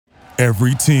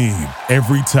Every team,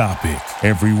 every topic,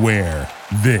 everywhere.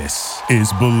 This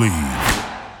is Believe.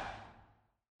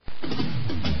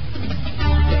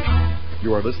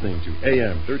 You are listening to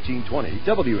AM 1320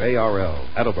 WARL,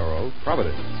 Attleboro,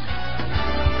 Providence.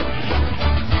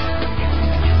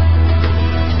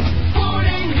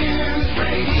 Morning News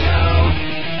Radio.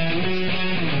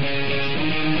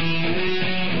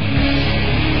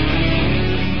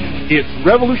 It's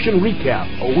Revolution Recap,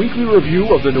 a weekly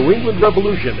review of the New England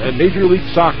Revolution and Major League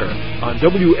Soccer on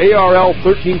WARL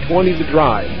 1320 The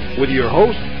Drive with your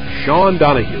host, Sean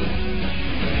Donahue.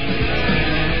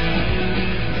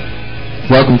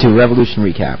 Welcome to Revolution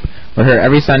Recap. We're here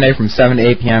every Sunday from 7 to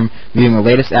 8 p.m. reviewing the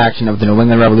latest action of the New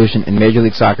England Revolution and Major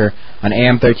League Soccer on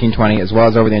AM 1320 as well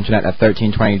as over the internet at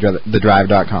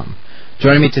 1320thedrive.com.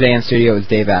 Joining me today in studio is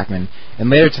Dave Akman. And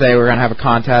later today we're going to have a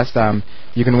contest.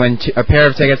 You can win a pair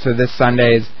of tickets for this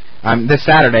Saturday's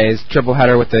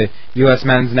tripleheader with the U.S.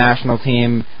 men's national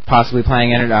team possibly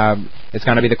playing in it. It's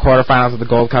going to be the quarterfinals of the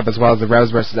Gold Cup as well as the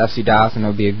Revs versus FC Dallas, and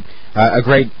it'll be a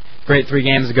great 3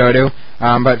 games to go to.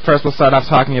 But first we'll start off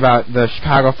talking about the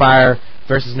Chicago Fire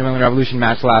versus New England Revolution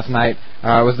match last night.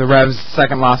 It was the Revs'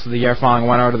 second loss of the year, falling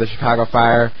 1-0 to the Chicago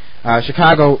Fire.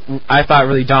 Chicago, I thought,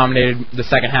 really dominated the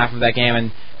second half of that game,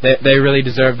 and they really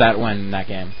deserved that win in that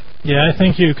game. Yeah, I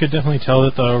think you could definitely tell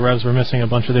that the Revs were missing a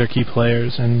bunch of their key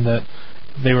players, and that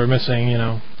they were missing,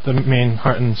 the main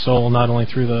heart and soul, not only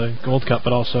through the Gold Cup,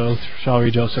 but also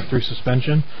Shalrie Joseph through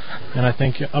suspension. And I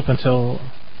think up until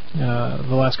the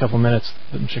last couple minutes,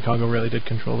 Chicago really did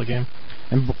control the game.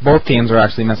 And both teams were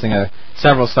actually missing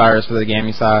several stars for the game.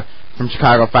 You saw from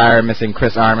Chicago Fire missing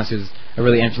Chris Armas, who's a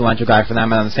really influential guy for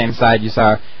them, and on the same side you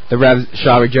saw the Revs'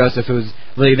 Shalrie Joseph, who's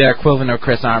really their equivalent of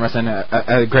Chris Armas and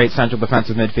a great central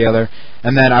defensive midfielder.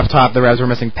 And then up top the Revs were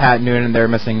missing Pat Noonan, they were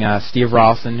missing Steve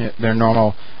Ralston, their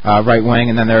normal right wing,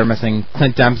 and then they were missing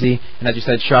Clint Dempsey, and as you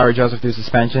said, Shalrie Joseph through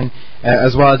suspension,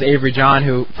 as well as Avery John,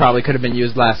 who probably could have been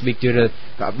used last week due to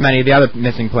many of the other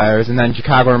missing players. And then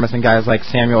Chicago were missing guys like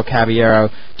Samuel Caballero,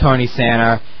 Tony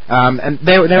Santa, and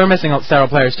they were missing several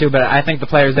players too, but I think the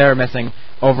players they were missing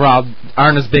overall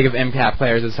aren't as big of impact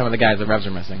players as some of the guys the Revs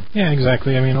are missing. Yeah,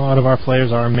 exactly. I mean, a lot of our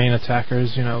players are main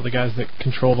attackers, the guys that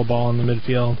control the ball in the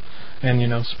midfield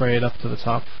and, spray it up to the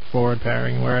top forward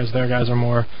pairing, whereas their guys are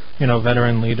more,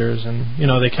 veteran leaders, and,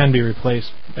 they can be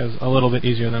replaced as a little bit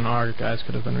easier than our guys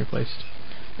could have been replaced.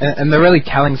 And the really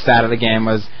telling stat of the game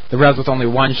was the Revs with only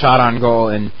one shot on goal,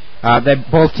 and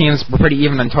both teams were pretty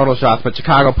even in total shots, but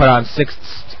Chicago put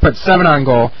 7 on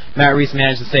goal. Matt Reese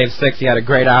managed to save 6. He had a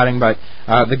great outing, but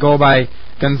the goal by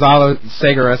Gonzalo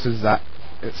Segares,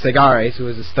 who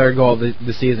was his 3rd goal of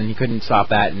the season, he couldn't stop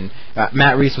that. And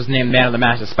Matt Reese was named man of the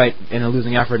match despite in a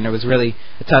losing effort, and it was really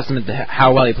a testament to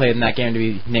how well he played in that game to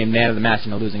be named man of the match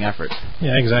in a losing effort.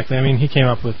 Yeah, exactly. I mean, he came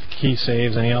up with key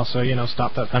saves, and he also,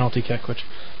 stopped that penalty kick, which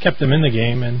kept him in the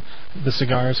game. And the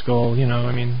Segares goal,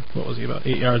 what was he, about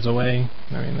 8 yards away?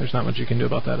 I mean, there's not much you can do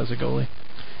about that as a goalie.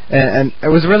 And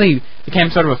it became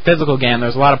sort of a physical game. There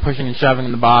was a lot of pushing and shoving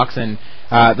in the box, and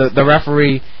the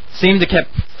referee seemed to keep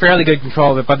fairly good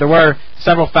control of it, but there were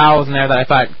several fouls in there that I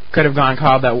thought could have gone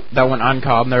called that went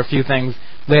uncalled, and there were a few things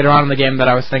later on in the game that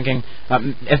I was thinking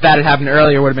if that had happened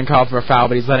earlier it would have been called for a foul,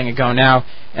 but he's letting it go now.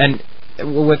 And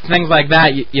with things like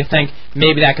that, you think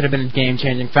maybe that could have been a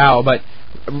game-changing foul, but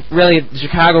really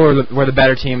Chicago were the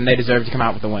better team, and they deserved to come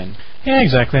out with the win. Yeah,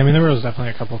 exactly. I mean, there was definitely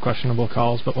a couple of questionable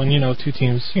calls, but when, two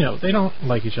teams, they don't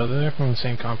like each other, they're from the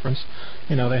same conference,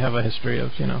 they have a history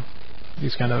of,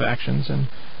 these kind of actions, and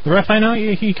the ref, I know,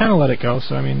 he kind of let it go,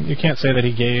 so, I mean, you can't say that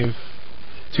he gave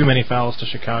too many fouls to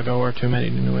Chicago or too many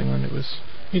to New England.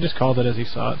 He just called it as he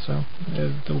saw it, so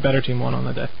the better team won on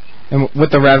the day. And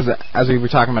with the Revs, as we were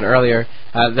talking about earlier,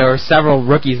 there were several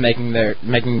rookies making their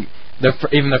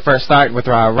first start, with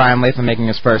Ryan Latham making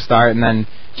his first start, and then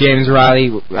James Riley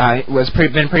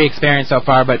been pretty experienced so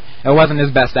far, but it wasn't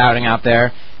his best outing out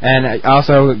there. And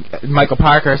also Michael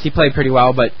Parkhurst, he played pretty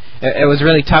well, but it was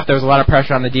really tough. There was a lot of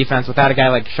pressure on the defense. Without a guy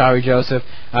like Shalrie Joseph,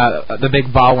 the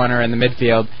big ball winner in the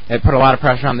midfield, it put a lot of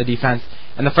pressure on the defense.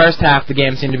 In the first half, the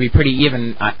game seemed to be pretty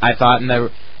even, I thought, and the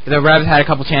Revs had a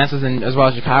couple chances, and as well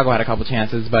as Chicago had a couple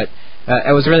chances, but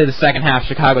it was really the second half.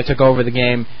 Chicago took over the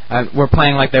game. Were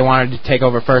playing like they wanted to take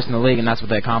over first in the league, and that's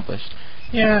what they accomplished.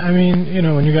 Yeah, I mean,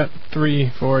 when you got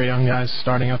 3-4 young guys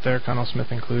starting out there, Connell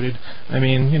Smith included, I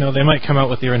mean, they might come out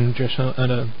with the initial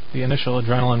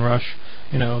adrenaline rush,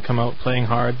 come out playing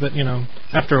hard, but,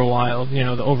 after a while,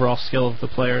 the overall skill of the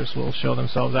players will show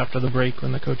themselves after the break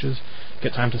when the coaches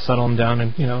get time to settle them down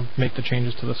and, make the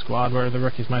changes to the squad, where the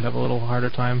rookies might have a little harder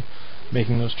time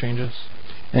making those changes.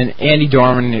 And Andy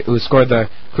Dorman, who scored the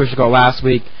crucial goal last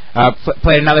week,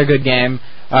 played another good game.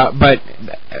 But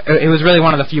it was really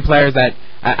one of the few players that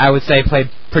I would say played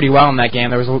pretty well in that game.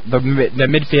 There was the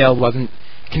midfield wasn't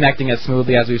connecting as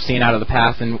smoothly as we've seen out of the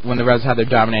past, and when the Revs had their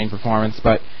dominating performance.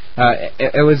 But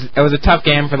it was a tough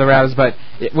game for the Revs. But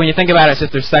when you think about it, it's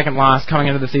just their second loss coming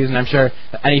into the season. I'm sure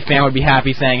any fan would be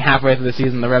happy saying halfway through the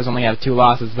season the Revs only have 2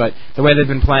 losses. But the way they've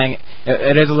been playing,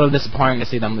 it is a little disappointing to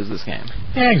see them lose this game.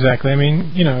 Yeah, exactly. I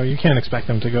mean, you can't expect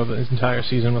them to go the entire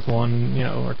season with 1,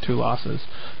 or 2 losses.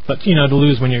 But, to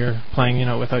lose when you're playing,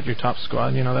 without your top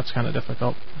squad, that's kind of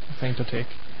difficult thing to take.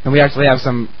 And we actually have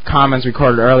some comments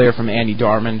recorded earlier from Andy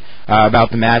Dorman about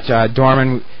the match.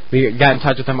 Dorman, we got in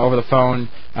touch with him over the phone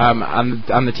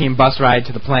on the team bus ride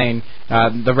to the plane.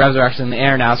 The Revs are actually in the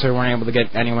air now, so we weren't able to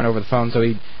get anyone over the phone, so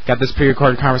we got this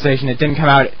pre-recorded conversation. It didn't come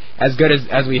out as good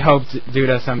as we hoped due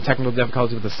to some technical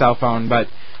difficulties with the cell phone, but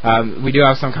we do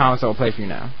have some comments that we'll play for you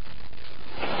now.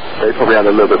 They probably had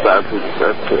a little bit better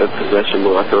possession,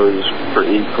 but I thought it was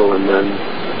pretty equal, and then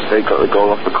they got the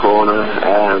goal off the corner.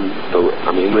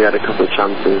 But we had a couple of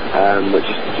chances, but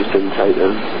just didn't take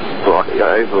them. But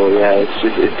overall, it's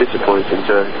disappointing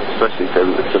especially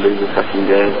to lose the second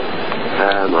game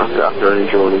after only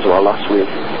drawing as well last week.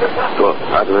 But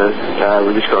I don't know,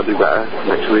 we just got to do better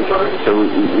next week. So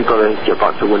we've got to get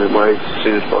back to winning ways as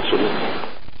soon as possible.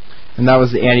 And that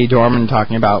was Andy Dorman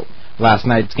talking about last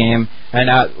night's game. And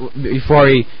before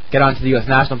we get on to the U.S.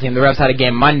 national team, the Revs had a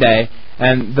game Monday,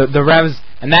 and the Revs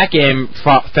in that game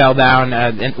fell down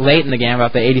late in the game,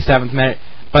 about the 87th minute,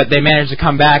 but they managed to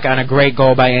come back on a great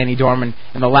goal by Andy Dorman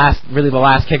in the last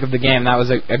kick of the game. That was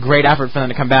a great effort for them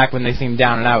to come back when they seemed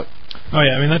down and out. Oh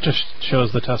yeah, that just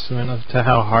shows the testament to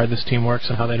how hard this team works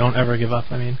and how they don't ever give up.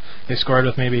 They scored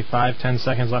with maybe 5-10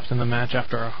 seconds left in the match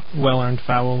after a well-earned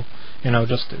foul,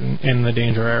 just in the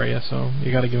danger area. So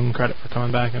you got to give them credit for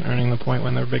coming back and earning the point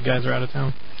when their big guys are out of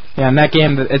town. Yeah, in that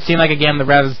game, it seemed like a game the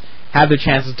Revs had their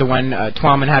chances to win.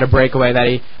 Twellman had a breakaway that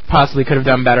he possibly could have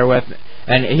done better with,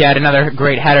 and he had another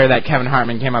great header that Kevin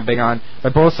Hartman came up big on.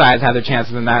 But both sides had their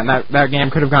chances in that, and that game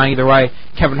could have gone either way.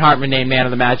 Kevin Hartman named man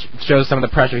of the match, shows some of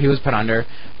the pressure he was put under.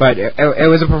 But it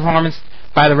was a performance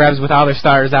by the Revs with all their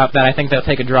starters out that I think they'll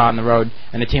take a draw on the road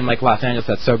and a team like Los Angeles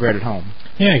that's so great at home.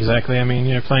 Yeah, exactly.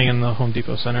 You're playing in the Home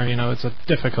Depot Center. It's a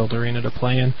difficult arena to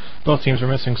play in. Both teams were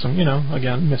missing some,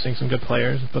 missing some good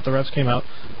players. But the Revs came out.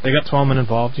 They got Twellman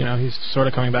involved. He's sort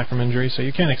of coming back from injury, so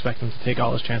you can't expect him to take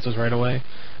all his chances right away.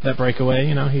 That breakaway,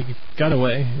 he got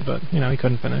away, but, he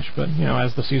couldn't finish. But,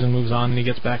 as the season moves on and he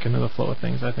gets back into the flow of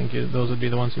things, I think those would be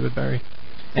the ones he would bury.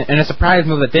 And a surprise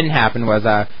move that didn't happen was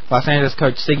Los Angeles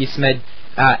coach Siggy Smid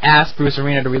asked Bruce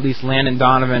Arena to release Landon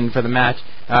Donovan for the match.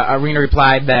 Arena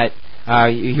replied that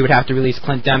he would have to release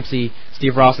Clint Dempsey,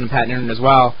 Steve Ralston, and Pat Noonan as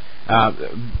well.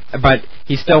 But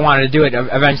he still wanted to do it.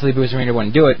 Eventually, Bruce Arena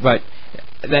wouldn't do it. But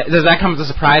does that come as a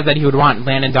surprise that he would want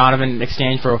Landon Donovan in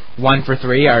exchange for 1 for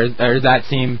 3, or does that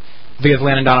seem because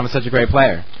Landon Donovan is such a great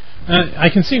player? I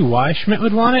can see why Schmidt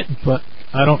would want it, but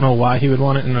I don't know why he would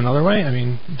want it in another way.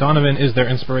 Donovan is their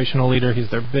inspirational leader.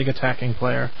 He's their big attacking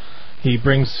player. He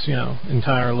brings,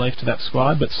 entire life to that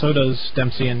squad, but so does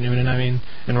Dempsey and Noonan,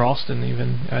 and Ralston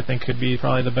even, I think could be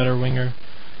probably the better winger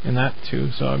in that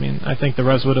too. So, I think the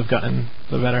Revs would have gotten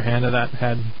the better hand of that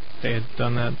had they had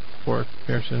done that before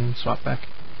Pearson swapped back.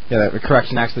 Yeah, the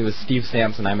correction actually was Steve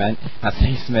Sampson, I meant, not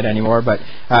Steve Smith anymore, but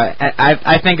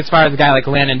I think as far as a guy like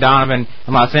Landon Donovan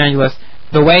in Los Angeles,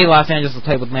 the way Los Angeles has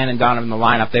played with Landon Donovan in the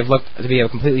lineup, they've looked to be a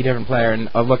completely different player and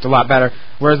have looked a lot better.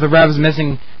 Whereas the Revs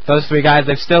missing those 3 guys,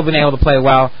 they've still been able to play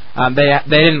well. They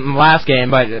didn't in the last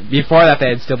game, but before that they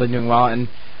had still been doing well. And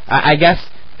I guess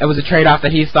it was a trade-off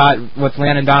that he thought with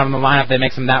Landon Donovan in the lineup, that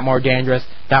makes him that more dangerous,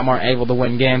 that more able to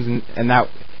win games. And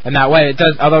that way,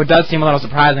 although it does seem a little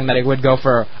surprising that he would go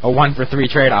for a 1 for 3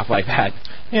 trade-off like that.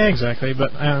 Yeah, exactly.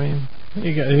 But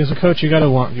as a coach, you got to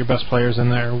want your best players in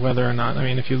there, whether or not.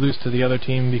 If you lose to the other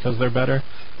team because they're better,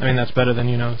 that's better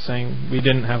than saying we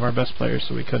didn't have our best players,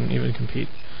 so we couldn't even compete.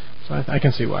 So I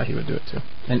can see why he would do it too.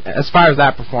 And as far as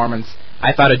that performance,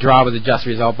 I thought a draw was a just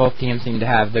result. Both teams seemed to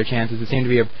have their chances. It seemed to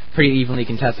be a pretty evenly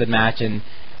contested match, and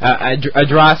a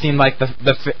draw seemed like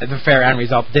the fair end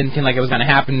result. It didn't seem like it was going to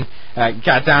happen.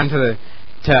 Got down to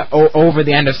over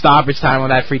the end of stoppage time when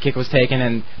that free kick was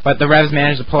taken, but the Revs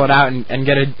managed to pull it out and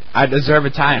get a deserve a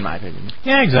tie, in my opinion.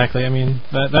 Yeah, exactly.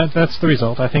 That's the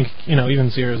result. I think even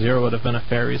 0-0 would have been a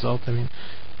fair result.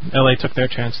 LA took their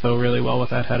chance though really well with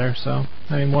that header. So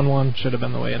 1-1 should have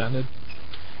been the way it ended.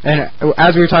 And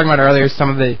as we were talking about earlier,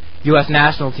 some of the U.S.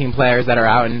 national team players that are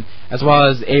out, and as well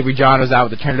as Avery John was out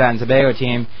with the Trinidad and Tobago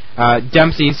team.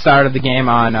 Dempsey started the game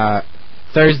on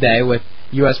Thursday with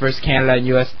U.S. versus Canada and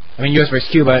U.S. versus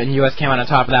Cuba, and U.S. came out on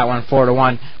top of that one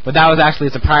 4-1. But that was actually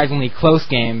a surprisingly close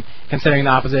game considering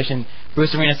the opposition.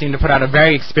 Bruce Arena seemed to put out a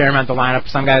very experimental lineup.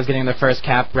 Some guys getting their first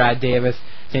cap, Brad Davis,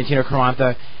 Santino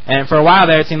Carranza. And for a while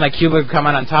there, it seemed like Cuba would come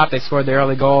out on top. They scored the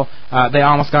early goal. They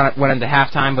almost went into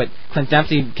halftime, but Clint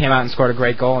Dempsey came out and scored a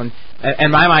great goal. And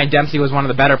in my mind, Dempsey was one of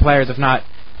the better players, if not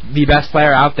the best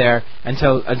player out there,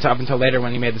 up until later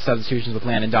when he made the substitutions with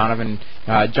Landon Donovan,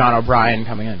 John O'Brien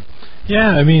coming in.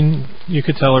 Yeah, I mean, you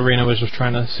could tell Arena was just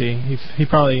trying to see. He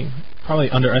probably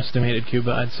underestimated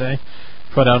Cuba, I'd say.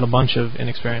 Put out a bunch of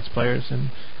inexperienced players,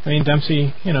 and I mean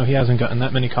Dempsey, he hasn't gotten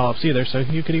that many call-ups either, so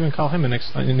you could even call him an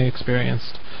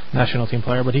inexperienced national team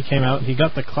player. But he came out, he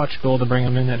got the clutch goal to bring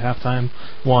him in at halftime,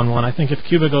 1-1. I think if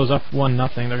Cuba goes up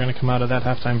 1-0, they're going to come out of that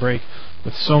halftime break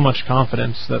with so much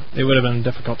confidence that it would have been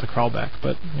difficult to crawl back.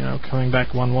 But coming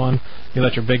back 1-1, you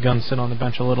let your big guns sit on the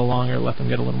bench a little longer, let them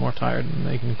get a little more tired, and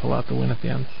they can pull out the win at the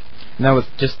end. And then with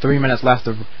just 3 minutes left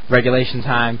of regulation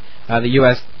time, the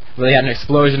U.S. really had an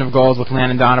explosion of goals with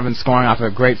Landon Donovan scoring off a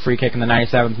great free kick in the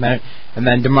 97th minute, and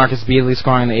then DeMarcus Beasley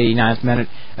scoring in the 89th minute.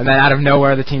 And then out of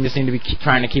nowhere, the team just seemed to be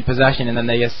trying to keep possession, and then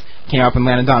they just came up and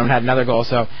Landon Donovan had another goal.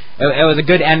 So it was a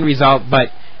good end result, but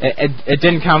it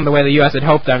didn't come the way the U.S. had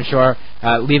hoped, I'm sure,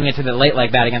 leaving it to the late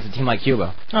like that against a team like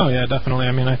Cuba. Oh, yeah, definitely.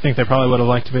 I mean, I think they probably would have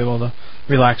liked to be able to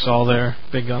relax all their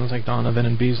big guns like Donovan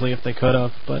and Beasley if they could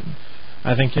have, but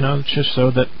I think, it's just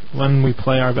so that when we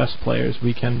play our best players,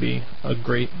 we can be a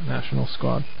great national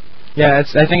squad. Yeah,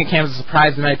 I think it came as a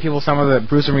surprise to many people, some of the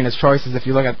Bruce Arena's choices. If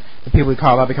you look at the people he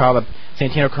called up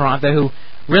Santino Carranza, who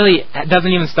really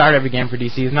doesn't even start every game for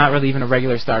D.C. He's not really even a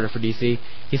regular starter for D.C.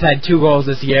 He's had 2 goals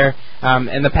this year.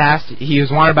 In the past, he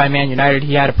was wanted by Man United.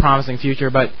 He had a promising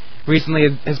future, but recently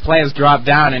his play has dropped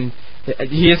down, and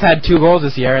he has had 2 goals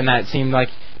this year, and that seemed like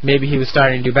maybe he was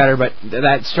starting to do better, but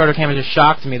that sort of came as a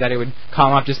shock to me that he would call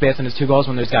him up just based on his 2 goals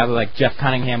when there's guys like Jeff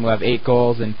Cunningham who have 8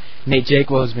 goals and Nate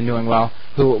Jakewell who's been doing well,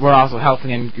 who were also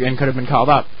healthy and could have been called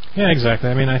up. Yeah, exactly.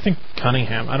 I mean, I think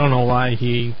Cunningham, I don't know why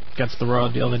he gets the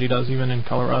raw deal that he does. Even in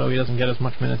Colorado, he doesn't get as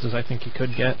much minutes as I think he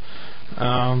could get.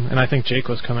 And I think Jake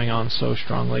was coming on so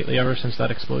strong lately, ever since that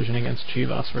explosion against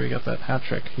Chivas where he got that hat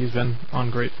trick. He's been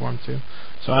on great form too.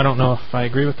 So I don't know if I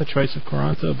agree with the choice of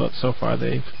Carranza, but so far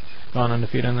they've gone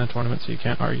undefeated in the tournament, so you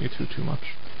can't argue too much.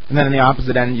 And then on the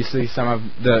opposite end, you see some of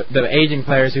the aging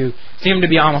players who seem to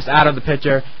be almost out of the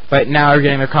picture, but now are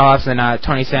getting their call-ups, and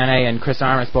Tony Sané and Chris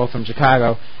Armas, both from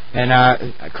Chicago.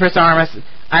 And Chris Armas,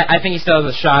 I think he still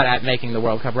has a shot at making the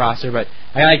World Cup roster, but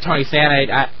I like Tony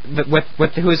Sané.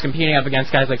 With who he's competing up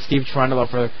against, guys like Steve Trundle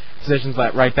for positions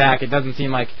like right back, it doesn't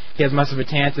seem like he has much of a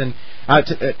chance. And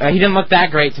he didn't look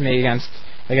that great to me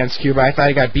against Cuba. I thought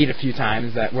he got beat a few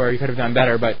times where he could have done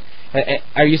better, but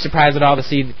are you surprised at all to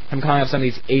see him calling up some of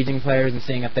these aging players and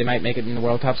seeing if they might make it in the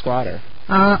World Cup squad? Or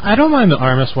I don't mind the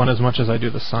Armas one as much as I do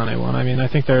the Sané one. I mean, I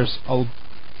think there's a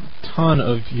ton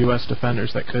of U.S.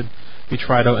 defenders that could be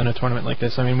tried out in a tournament like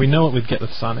this. I mean, we know what we'd get with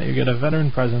Sané. You get a veteran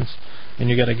presence, and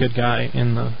you get a good guy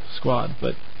in the squad,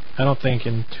 but I don't think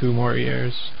in 2 more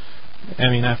years,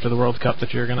 after the World Cup,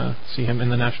 that you're going to see him in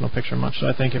the national picture much. So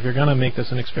I think if you're going to make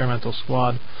this an experimental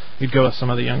squad, you'd go with some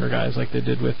of the younger guys like they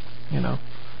did with,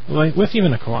 like with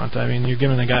even a Carranza. I mean, you're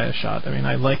giving a guy a shot. I mean,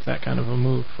 I like that kind of a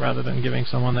move rather than giving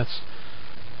someone that's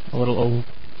a little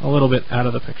bit out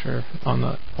of the picture on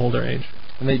the older age.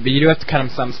 But you do have to cut him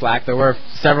some slack. There were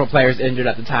several players injured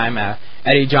at the time.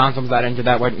 Eddie Johnson was that injured.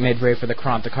 That made way for the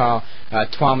Carranza call.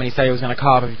 Twelman, he said he was going to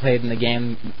call up if he played in the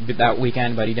game that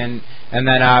weekend, but he didn't. And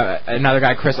then another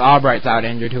guy, Chris Albright's out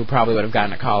injured, who probably would have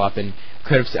gotten a call up and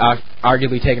could have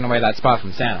arguably taken away that spot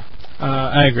from Santa.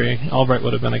 I agree. Albright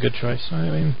would have been a good choice. I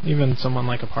mean, even someone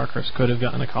like a Parkhurst could have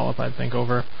gotten a call-up, I think,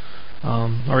 over,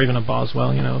 or even a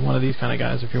Boswell, one of these kind of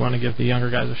guys if you want to give the younger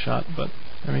guys a shot. But,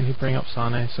 I mean, he'd bring up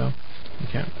Sané, so you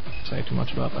can't say too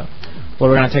much about that. Well,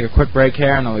 we're going to take a quick break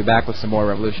here, and then we'll be back with some more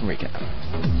Revolution Recap.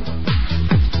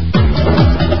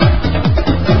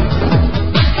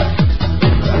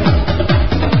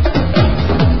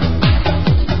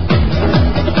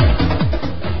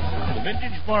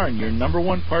 Barn, your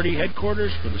 #1 party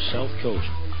headquarters for the South Coast.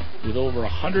 With over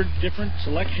 100 different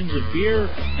selections of beer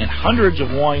and hundreds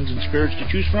of wines and spirits to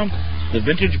choose from, the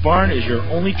Vintage Barn is your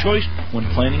only choice when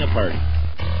planning a party.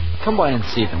 Come by and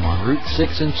see them on Route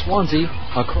 6 in Swansea,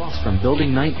 across from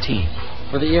Building 19.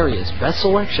 For the area's best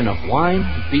selection of wine,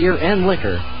 beer, and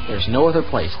liquor, there's no other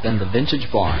place than the Vintage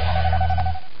Barn.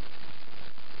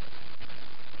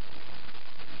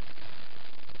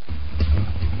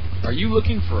 Are you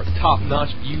looking for a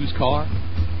top-notch used car?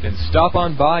 Then stop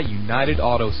on by United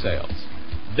Auto Sales.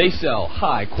 They sell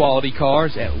high-quality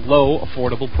cars at low,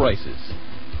 affordable prices.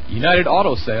 United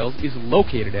Auto Sales is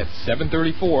located at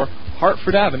 734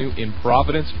 Hartford Avenue in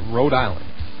Providence, Rhode Island.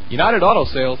 United Auto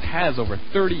Sales has over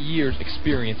 30 years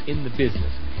experience in the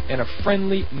business and a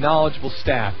friendly, knowledgeable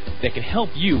staff that can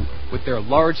help you with their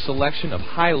large selection of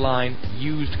high-line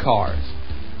used cars.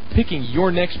 Picking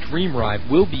your next dream ride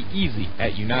will be easy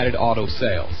at United Auto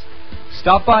Sales.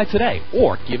 Stop by today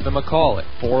or give them a call at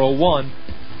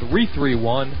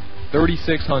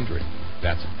 401-331-3600.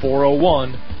 That's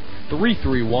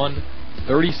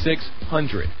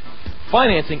 401-331-3600.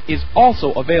 Financing is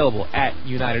also available at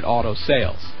United Auto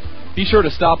Sales. Be sure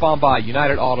to stop on by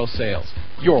United Auto Sales,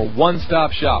 your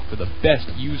one-stop shop for the best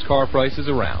used car prices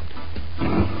around.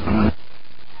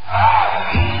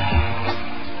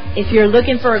 If you're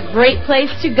looking for a great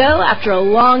place to go after a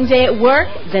long day at work,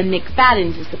 then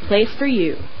McFadden's is the place for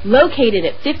you. Located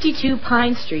at 52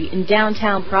 Pine Street in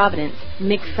downtown Providence,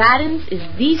 McFadden's is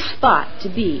the spot to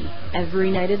be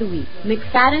every night of the week.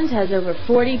 McFadden's has over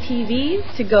 40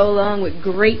 TVs to go along with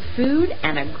great food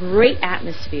and a great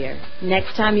atmosphere.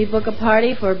 Next time you book a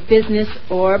party for business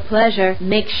or pleasure,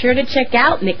 make sure to check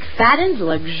out McFadden's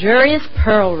luxurious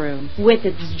Pearl Room with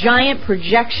its giant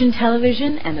projection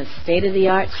television and a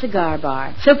state-of-the-art cigar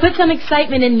bar. So put some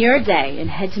excitement in your day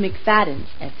and head to McFadden's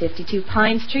at 52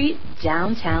 Pine Street,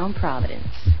 downtown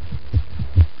Providence.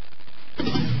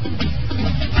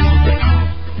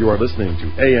 You are listening to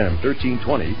AM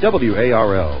 1320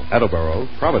 WARL, Attleboro,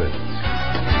 Providence.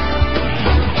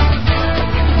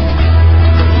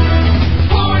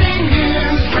 Morning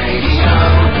News Radio.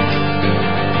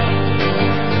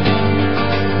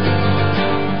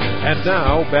 And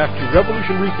now, back to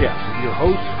Revolution Recap with your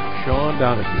host, Sean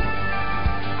Donahue.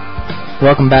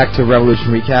 Welcome back to Revolution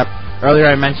Recap. Earlier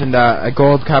I mentioned a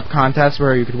Gold Cup contest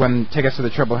where you could win tickets to the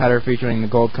triple header featuring the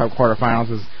Gold Cup quarterfinals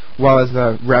as well as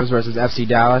the Revs versus FC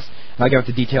Dallas. I'll give out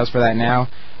the details for that now.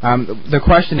 The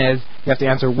question is, you have to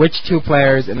answer which two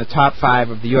players in the top 5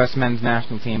 of the U.S. men's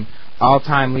national team,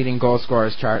 all-time leading goal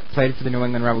scorers chart, played for the New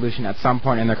England Revolution at some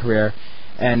point in their career.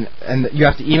 And you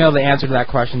have to email the answer to that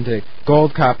question to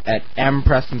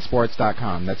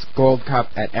goldcup@mprestonsports.com. That's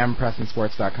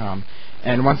goldcup@mprestonsports.com.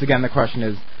 And once again, the question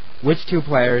is, which two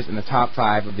players in the top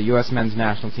 5 of the U.S. men's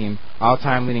national team,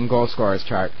 all-time leading goal scorers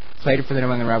chart, played for the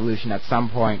New England Revolution at some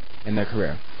point in their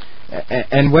career?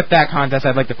 And with that contest,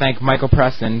 I'd like to thank Michael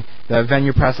Preston, the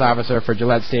venue press officer for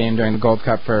Gillette Stadium during the Gold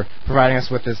Cup, for providing us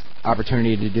with this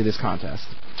opportunity to do this contest.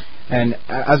 And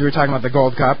as we were talking about the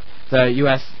Gold Cup, we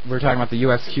were talking about the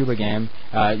U.S.-Cuba game.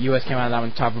 U.S. came out of that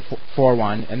one top of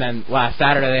 4-1. And then last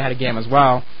Saturday they had a game as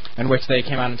well in which they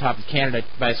came out on top of Canada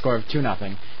by a score of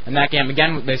 2-0. And that game,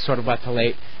 again, they sort of left to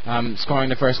late, scoring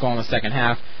the first goal in the second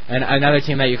half. And another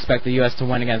team that you expect the U.S. to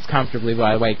win against comfortably,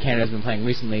 by the way, Canada's been playing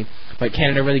recently. But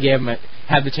Canada really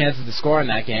had the chances to score in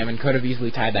that game and could have easily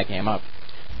tied that game up.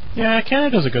 Yeah,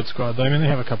 Canada's a good squad, though. I mean, they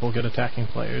have a couple of good attacking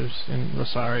players in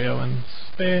Rosario, and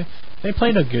they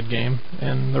played a good game.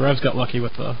 And the Revs got lucky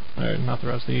with the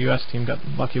U.S. team got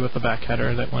lucky with the back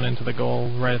header that went into the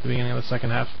goal right at the beginning of the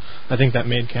second half. I think that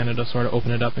made Canada sort of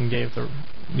open it up and gave the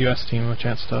U.S. team a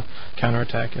chance to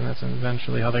counterattack, and that's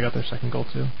eventually how they got their second goal,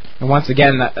 too. And once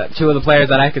again, two of the players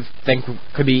that I could think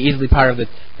could be easily part of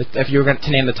if you were going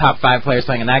to name the top 5 players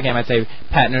playing in that game, I'd say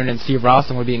Pat Noonan and Steve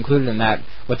Ralston would be included in that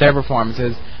with their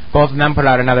performances. Both of them put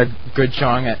out another good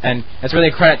showing, and it's really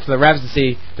a credit to the Revs to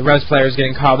see the Revs players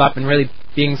getting called up and really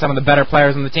being some of the better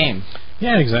players on the team.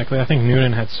 Yeah, exactly. I think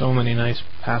Noonan had so many nice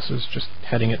passes just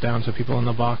heading it down to people in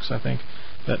the box. I think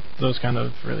that those kind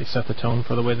of really set the tone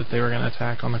for the way that they were going to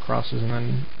attack on the crosses and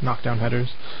then knock down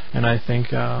headers. And I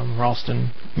think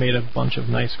Ralston made a bunch of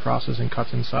nice crosses and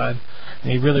cuts inside.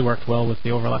 And he really worked well with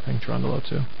the overlapping Trundle,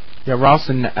 too. Yeah,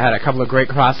 Ralston had a couple of great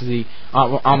crosses. He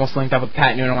almost linked up with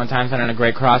Pat Noonan one time, sending a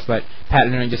great cross, but Pat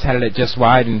Noonan just headed it just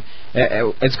wide. And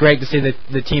it's great to see the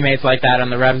teammates like that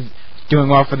on the Revs doing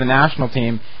well for the national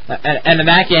team. And in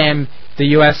that game, the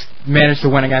U.S. managed to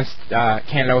win against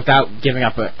Canada without giving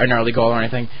up an early goal or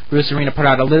anything. Bruce Arena put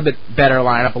out a little bit better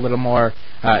lineup, a little more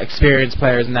experienced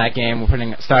players in that game,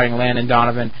 starting Landon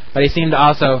Donovan. But he seemed to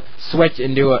also switch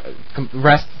and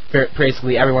rest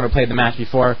basically everyone who played the match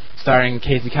before, starting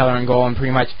Casey Keller in goal, and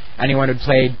pretty much anyone who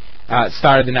played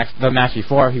started the match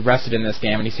before. He rested in this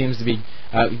game, and he seems to be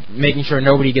making sure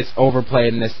nobody gets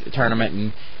overplayed in this tournament,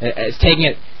 and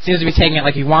seems to be taking it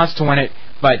like he wants to win it,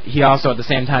 but he also at the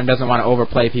same time doesn't want to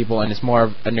overplay people, and it's more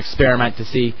of an experiment to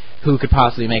see who could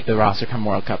possibly make the roster come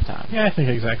World Cup time. Yeah, I think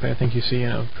exactly. I think you see,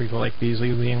 people like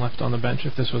Beasley being left on the bench.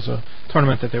 If this was a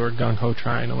tournament that they were gung-ho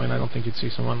trying to win, I don't think you'd see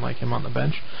someone like him on the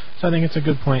bench. So I think it's a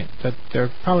good point that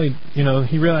they're probably,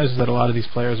 he realizes that a lot of these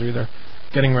players are either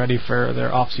getting ready for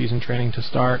their off-season training to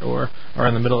start or are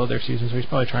in the middle of their season, so he's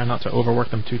probably trying not to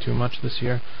overwork them too much this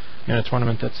year in a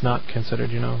tournament that's not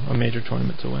considered, a major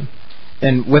tournament to win.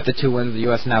 And with the 2 wins, the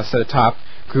U.S. now sit atop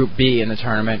Group B in the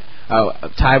tournament,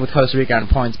 tied with Costa Rica on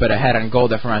points, but ahead on goal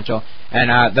differential. And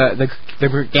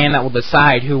the game that will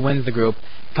decide who wins the group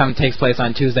takes place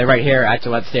on Tuesday right here at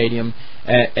Gillette Stadium,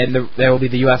 and there will be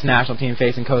the U.S. national team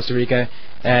facing Costa Rica,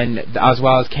 and as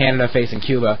well as Canada facing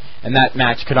Cuba. And that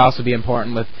match could also be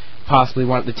important, with possibly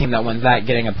the team that wins that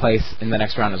getting a place in the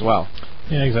next round as well.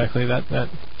 Yeah, exactly. That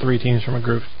 3 teams from a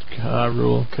group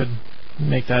rule could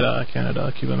make that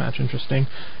Canada-Cuba match interesting.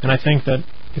 And I think that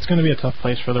it's going to be a tough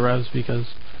place for the Revs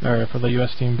for the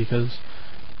U.S. team, because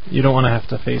you don't want to have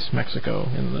to face Mexico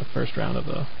in the first round of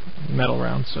the medal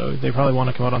round. So they probably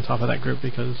want to come out on top of that group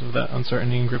because of that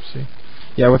uncertainty in Group C.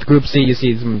 Yeah, with Group C, you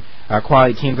see some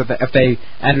quality teams that if they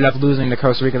ended up losing to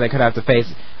Costa Rica, they could have to face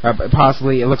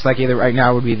possibly. It looks like either right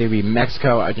now would either be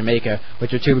Mexico or Jamaica,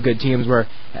 which are 2 good teams. Where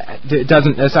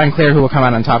it's unclear who will come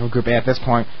out on top of Group A at this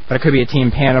point, but it could be a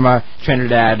team Panama,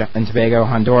 Trinidad and Tobago,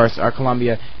 Honduras, or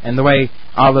Colombia. And the way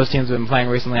all those teams have been playing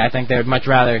recently, I think they would much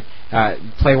rather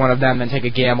play one of them than take a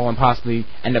gamble and possibly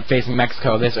end up facing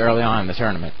Mexico this early on in the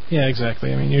tournament. Yeah,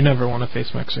 exactly. I mean, you never want to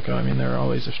face Mexico. I mean, they're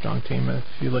always a strong team. If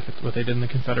you look at what they did in the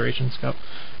Confederations Cup,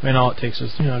 I mean, all it takes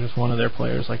is just one of their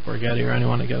players like Borghetti or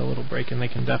anyone to get a little break, and they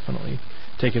can definitely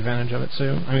take advantage of it.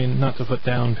 So, I mean, not to put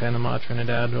down Panama,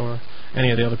 Trinidad, or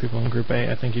any of the other people in Group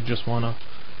A, I think you just want to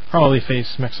probably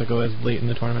face Mexico as late in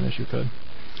the tournament as you could.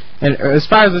 And as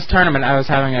far as this tournament, I was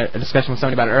having a discussion with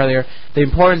somebody about it earlier. The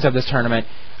importance of this tournament,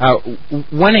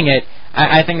 winning it,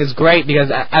 I think is great,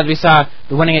 because as we saw,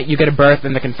 winning it, you get a berth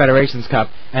in the Confederations Cup,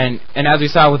 and as we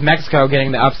saw with Mexico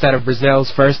getting the upset of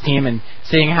Brazil's first team, and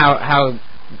seeing how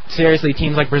seriously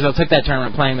teams like Brazil took that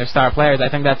tournament, playing their star players, I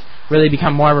think that's really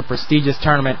become more of a prestigious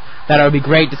tournament that it would be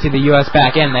great to see the U.S.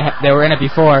 back in. They were in it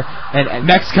before, and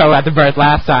Mexico at the berth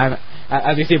last time.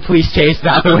 As you see, a police chase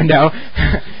out the window.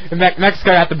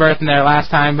 Mexico got the berth in there last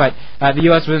time, but the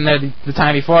U.S. was in there the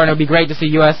time before, and it would be great to see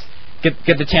U.S. get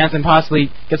the chance and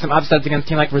possibly get some upsets against a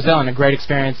team like Brazil, and a great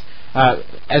experience.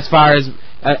 As far as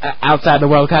outside the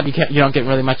World Cup, you don't get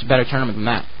really much better tournament than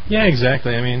that. Yeah,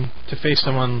 exactly. I mean, to face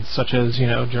someone such as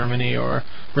Germany or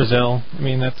Brazil, I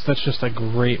mean that's just a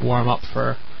great warm up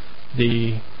for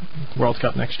the World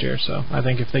Cup next year. So I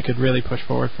think if they could really push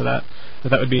forward for that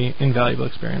would be an invaluable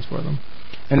experience for them.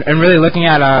 And really looking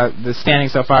at the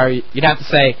standings so far, you'd have to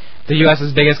say the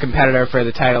U.S.'s biggest competitor for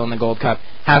the title in the Gold Cup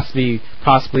has to be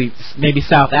possibly maybe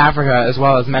South Africa as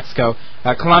well as Mexico.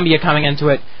 Colombia coming into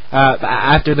it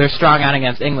after their strong outing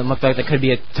against England looked like they could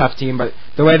be a tough team, but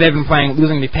the way they've been playing,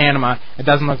 losing to Panama, it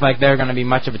doesn't look like they're going to be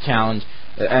much of a challenge.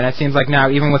 And it seems like now,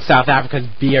 even with South Africa's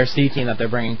BRC team that they're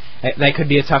bringing, they could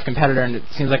be a tough competitor, and it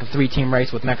seems like a 3-team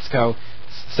race with Mexico,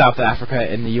 South Africa,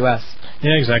 and the U.S.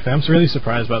 Yeah, exactly. I'm really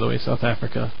surprised, by the way, South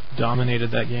Africa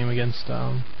dominated that game against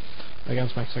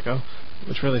Mexico,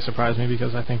 which really surprised me,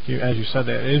 because I think, as you said,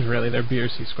 it is really their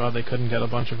BRC squad. They couldn't get a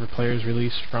bunch of players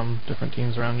released from different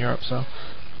teams around Europe, so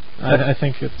I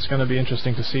think it's going to be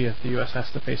interesting to see if the U.S. has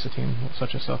to face a team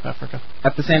such as South Africa.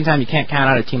 At the same time, you can't count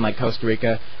out a team like Costa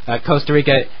Rica. Costa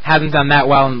Rica hasn't done that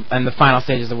well in the final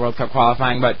stages of World Cup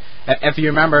qualifying, but if you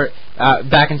remember,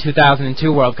 back in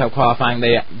 2002 World Cup qualifying,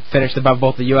 they finished above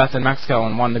both the U.S. and Mexico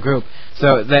and won the group.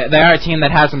 So they are a team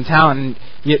that has some talent, and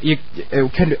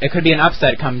it could be an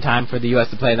upset come time for the U.S.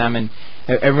 to play them, and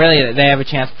really they have a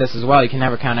chance at this as well. You can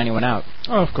never count anyone out.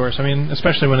 Oh, of course. I mean,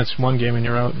 especially when it's one game and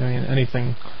you're out. I mean,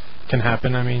 anything can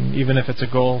happen. I mean, even if it's a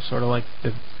goal, sort of like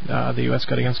the U.S.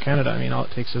 got against Canada. I mean, all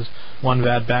it takes is one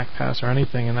bad back pass or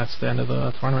anything, and that's the end of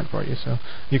the tournament for you. So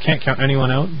you can't count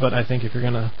anyone out, but I think if you're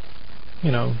going to,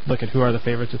 look at who are the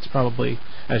favorites, it's probably,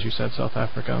 as you said, South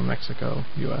Africa, Mexico,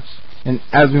 U.S. And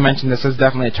as we mentioned, this is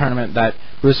definitely a tournament that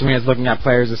Bruce Arena is looking at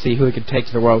players to see who he could take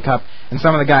to the World Cup. And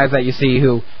some of the guys that you see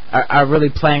who are really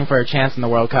playing for a chance in the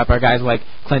World Cup are guys like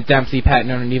Clint Dempsey, Pat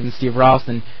Noonan, and even Steve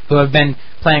Ralston, who have been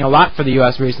playing a lot for the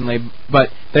U.S. recently, but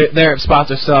their spots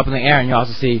are still up in the air. And you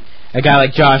also see a guy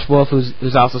like Josh Wolf,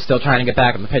 who's also still trying to get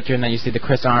back in the picture, and then you see the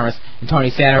Chris Armas and Tony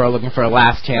Sandro are looking for a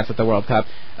last chance at the World Cup,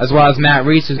 as well as Matt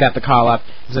Reese, who's got the call-up,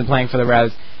 has been playing for the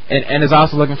Revs, and is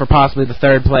also looking for possibly the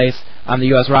third place on the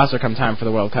U.S. roster come time for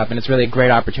the World Cup, and it's really a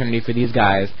great opportunity for these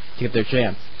guys to get their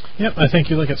chance. Yep, I think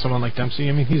you look at someone like Dempsey,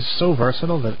 I mean, he's so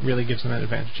versatile that it really gives him an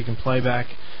advantage. He can play back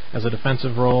as a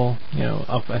defensive role,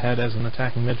 up ahead as an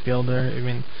attacking midfielder. I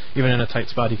mean, even in a tight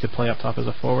spot, he could play up top as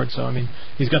a forward. So, I mean,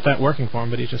 he's got that working for him,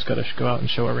 but he's just got to go out and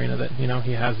show Arena that,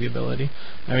 he has the ability.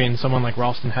 I mean, someone like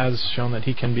Ralston has shown that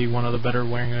he can be one of the better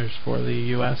wingers for the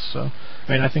U.S. So,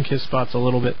 I mean, I think his spot's a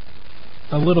little bit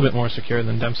a little bit more secure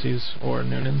than Dempsey's or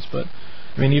Noonan's, but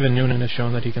I mean, even Noonan has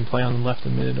shown that he can play on the left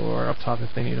and mid or up top if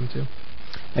they need him to.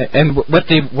 And with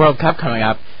the World Cup coming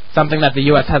up, something that the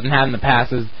U.S. hasn't had in the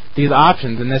past is these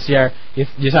options. And this year,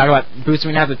 you talk about Bruce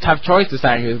Arena has a tough choice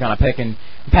deciding who he's going to pick. And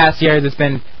in past years, it's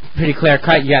been pretty clear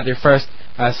cut. You got your first,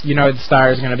 you know, who the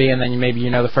star is going to be, and then maybe you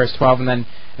know the first 12, and then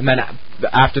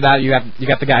after that, you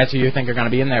got the guys who you think are going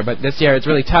to be in there. But this year, it's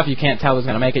really tough. You can't tell who's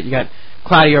going to make it. You got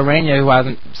Claudio Reyna, who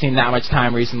hasn't seen that much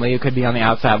time recently, who could be on the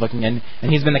outside looking in,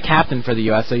 and he's been the captain for the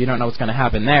U.S., so you don't know what's going to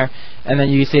happen there. And then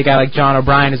you see a guy like John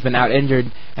O'Brien, who's been out injured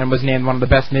and was named one of the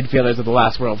best midfielders of the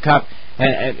last World Cup,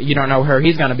 and you don't know where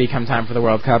he's going to be come time for the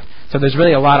World Cup. So there's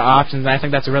really a lot of options, and I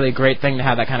think that's a really great thing to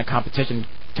have that kind of competition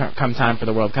come time for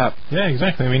the World Cup. Yeah,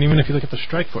 exactly. I mean, even if you look at the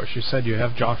strike force, you said you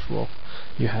have Josh Wolf,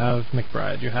 you have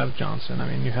McBride, you have Johnson.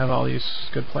 I mean, you have all these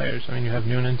good players. I mean, you have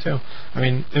Noonan too. I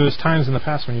mean, there was times in the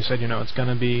past when you said, you know, it's going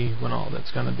to be Winald,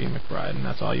 it's going to be McBride, and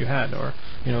that's all you had. Or,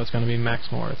 you know, it's going to be Max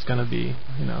Moore, it's going to be,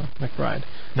 you know, McBride.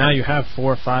 Now you have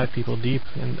 4 or 5 people deep,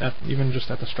 even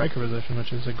just at the striker position,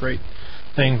 which is a great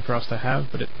thing for us to have,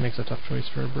 but it makes a tough choice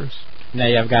for Bruce. Now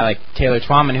you have a guy like Taylor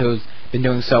Twellman, who's been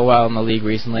doing so well in the league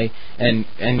recently, and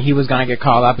he was going to get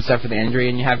called up except for the injury.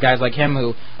 And you have guys like him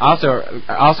who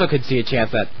also could see a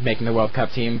chance at making the World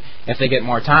Cup team if they get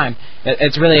more time.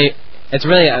 It's really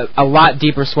a lot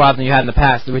deeper squad than you had in the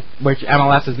past, which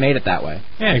MLS has made it that way.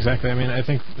 Yeah, exactly. I mean, I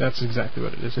think that's exactly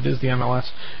what it is. It is the MLS,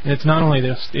 and it's not only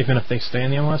this. Even if they stay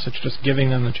in the MLS, it's just giving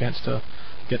them the chance to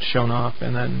get shown off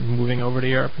and then moving over to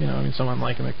Europe. You know, I mean, someone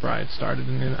like McBride started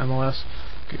in the MLS,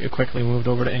 quickly moved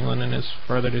over to England and has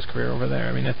furthered his career over there.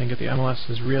 I mean, I think that the MLS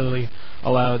has really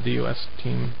allowed the U.S.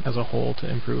 team as a whole to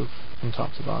improve from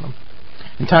top to bottom.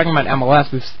 And talking about MLS,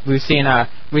 we've seen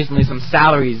recently some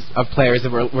salaries of players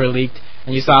that were leaked,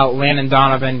 and you saw Landon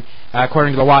Donovan,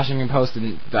 according to the Washington Post,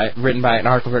 an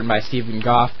article written by Stephen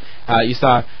Goff. You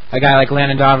saw a guy like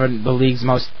Landon Donovan, the league's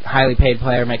most highly paid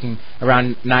player, making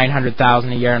around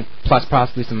 $900,000 a year, and plus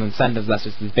possibly some incentives. That's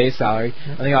just his base salary.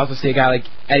 And then you also see a guy like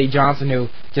Eddie Johnson, who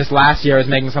just last year was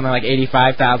making something like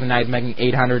 $85,000. Now he's making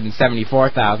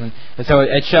 $874,000. And so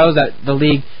it shows that the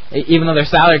league, even though they're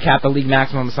salary capped, the league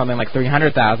maximum is something like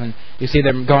 $300,000. You see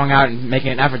them going out and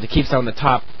making an effort to keep some of the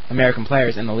top American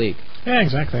players in the league. Yeah,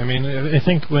 exactly. I mean, I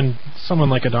think when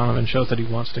someone like Donovan shows that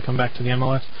he wants to come back to the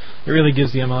MLS, it really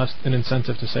gives the MLS an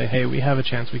incentive to say, hey, we have a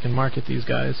chance, we can market these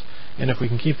guys, and if we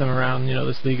can keep them around, you know,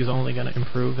 this league is only going to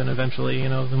improve, and eventually, you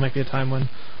know, there might be a time when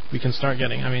we can start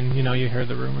getting, I mean, you know, you heard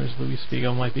the rumors, Luis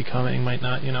Figo might be coming, might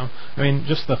not, you know. I mean,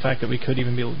 just the fact that we could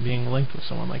even be being linked with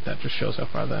someone like that just shows how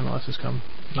far the MLS has come,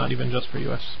 not even just for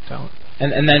U.S. talent.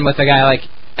 And then with a guy like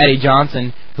Eddie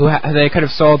Johnson, who they could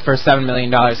have sold for $7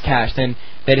 million cash, and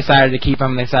they decided to keep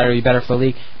him. They decided it would be better for the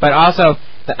league. But also,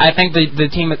 I think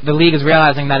the league is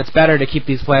realizing that it's better to keep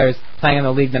these players playing in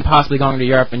the league than possibly going to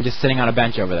Europe and just sitting on a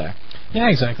bench over there. Yeah,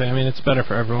 exactly. I mean, it's better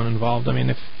for everyone involved. I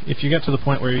mean, if you get to the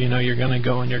point where, you know, you're going to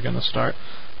go and you're going to start,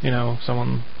 you know,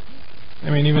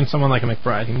 even someone like a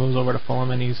McBride, he moves over to Fulham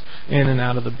and he's in and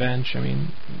out of the bench. I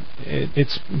mean,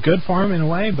 it's good for him in a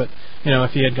way, but, you know,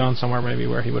 if he had gone somewhere maybe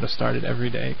where he would have started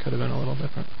every day, it could have been a little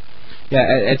different. Yeah,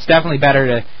 it's definitely better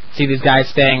to see these guys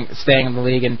staying in the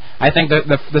league, and I think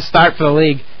the start for the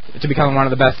league to become one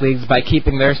of the best leagues is by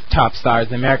keeping their top stars,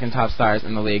 the American top stars,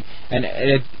 in the league, and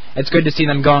it's good to see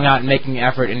them going out and making an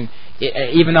effort, and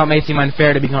even though it may seem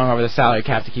unfair to be going over the salary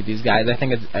cap to keep these guys, I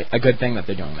think it's a good thing that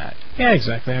they're doing that. Yeah,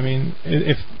 exactly. I mean,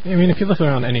 if you look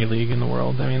around any league in the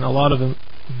world, I mean, a lot of them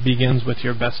begins with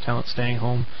your best talent staying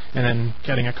home and then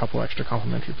getting a couple extra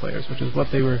complementary players, which is what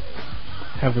they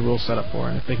have the rules set up for,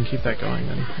 and if they can keep that going,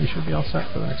 then we should be all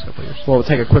set for the next couple of years. Well, we'll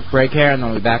take a quick break here, and then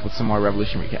we'll be back with some more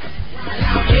Revolution Recap.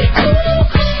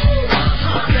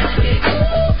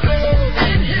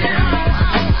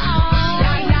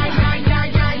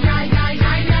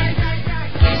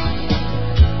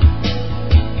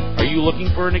 Are you looking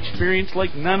for an experience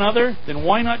like none other? Then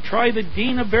why not try the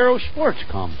Dana Barrow Sports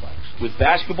Complex? With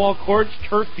basketball courts,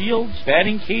 turf fields,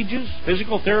 batting cages,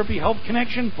 physical therapy health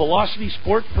connection, Velocity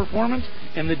Sports Performance,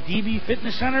 and the DB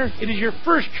Fitness Center, it is your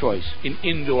first choice in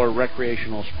indoor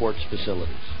recreational sports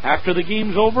facilities. After the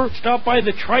game's over, stop by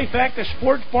the Trifacta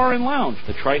Sports Bar and Lounge.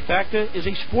 The Trifacta is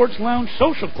a sports lounge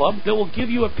social club that will give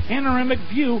you a panoramic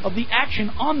view of the action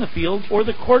on the field or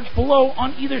the courts below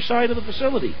on either side of the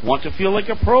facility. Want to feel like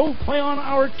a pro? Play on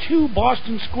our 2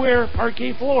 Boston Square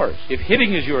parquet floors. If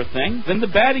hitting is your thing, then the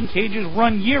batting cage packages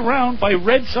run year-round by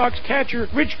Red Sox catcher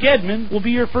Rich Gedman will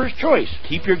be your first choice.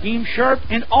 Keep your game sharp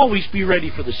and always be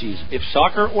ready for the season. If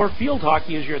soccer or field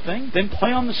hockey is your thing, then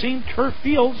play on the same turf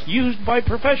fields used by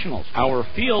professionals. Our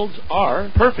fields are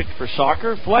perfect for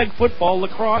soccer, flag football,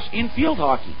 lacrosse, and field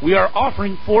hockey. We are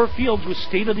offering 4 fields with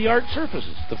state-of-the-art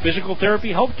surfaces. The Physical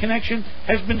Therapy Health Connection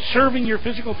has been serving your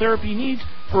physical therapy needs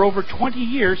for over 20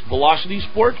 years. Velocity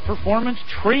Sports Performance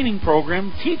Training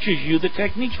Program teaches you the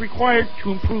techniques required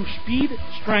to improve speed,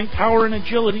 strength, power and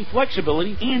agility,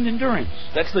 flexibility, and endurance.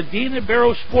 That's the Dana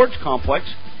Barrow Sports Complex,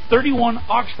 31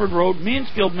 Oxford Road,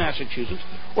 Mansfield, Massachusetts,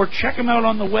 or check them out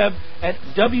on the web at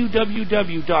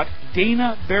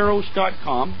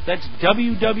www.danabarrows.com. That's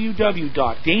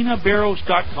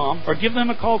www.danabarrows.com, or give them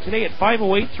a call today at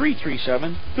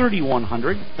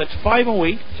 508-337-3100. That's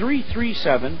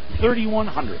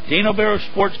 508-337-3100. Dana Barrows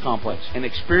Sports Complex, an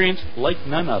experience like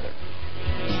none other.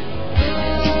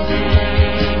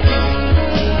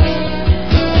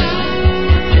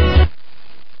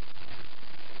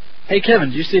 Hey Kevin,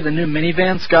 did you see the new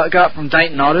minivan Scott got from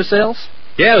Dighton Auto Sales?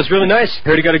 Yeah, it was really nice.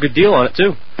 Heard he got a good deal on it,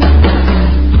 too.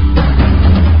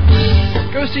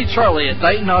 Go see Charlie at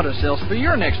Dighton Auto Sales for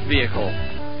your next vehicle.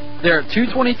 They're at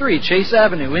 223 Chase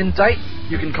Avenue in Dighton.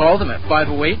 You can call them at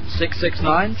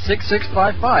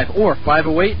 508-669-6655 or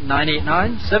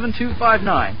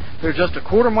 508-989-7259. They're just a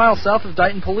quarter mile south of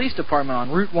Dighton Police Department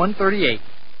on Route 138.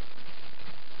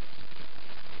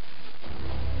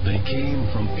 They came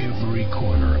from every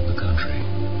corner of the country,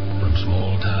 from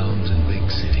small towns and big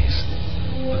cities.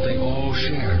 But they all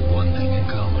shared one thing in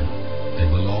common. They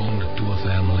belonged to a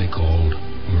family called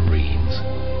Marines,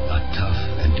 a tough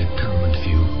and determined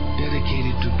few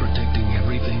dedicated to protecting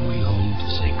everything we hold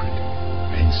sacred.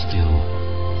 And still,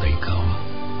 they come.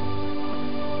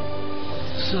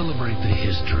 Celebrate the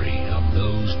history of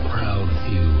those proud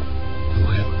few who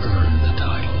have earned the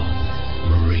title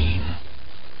Marine.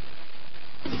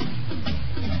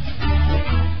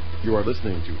 You are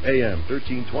listening to AM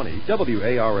 1320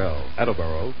 WARL,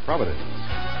 Attleboro, Providence.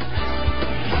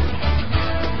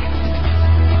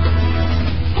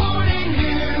 Morning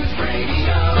News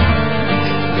Radio.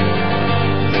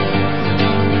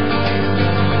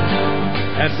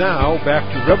 And now, back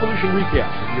to Revolution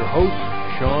Recap with your host,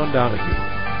 Sean Donahue.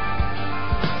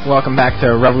 Welcome back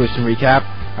to Revolution Recap.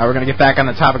 We're going to get back on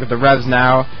the topic of the Revs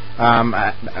now.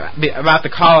 About the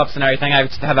call-ups and everything, I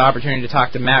had the opportunity to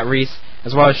talk to Matt Reese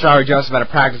as well as Shari Joseph at a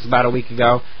practice about a week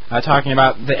ago, talking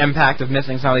about the impact of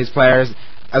missing some of these players,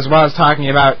 as well as talking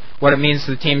about what it means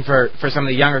to the team for some of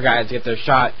the younger guys to get their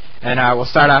shot. And we'll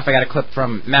start off. I got a clip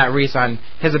from Matt Reese on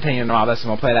his opinion on all this,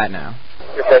 and we'll play that now.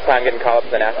 Your first time getting called up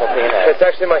to the national team? It's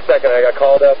actually my second. I got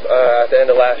called up at the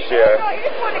end of last year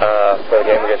for the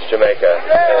game against Jamaica,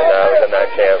 and I was in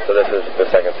that camp, so this is the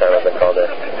second time I've been called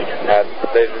in.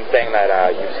 They've been saying that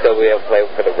you still will be able to play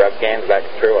for the Rev games. Is that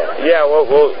true? Or? Yeah,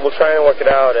 we'll try and work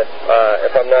it out.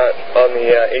 If I'm not on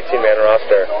the 18-man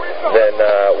roster, then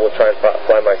we'll try and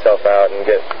fly myself out and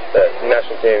get the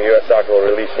national team. U.S. Soccer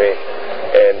will release me,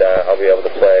 and I'll be able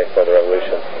to play for the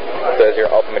Revolution. So is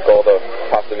your ultimate goal to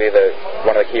possibly be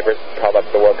one of the keepers called up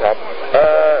to the World Cup?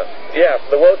 Yeah,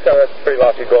 for the World Cup, that's a pretty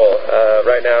lofty goal.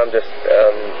 Right now I'm just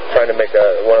trying to make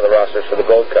one of the rosters for the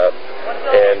Gold Cup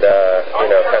and,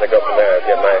 kind of go from there,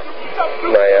 get my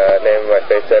name and my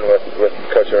face in with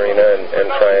Coach Arena and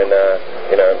try and,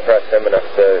 impress him enough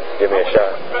to give me a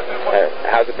shot.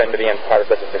 How's it been to be part of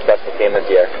such a successful team this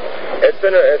year? It's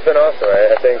been awesome.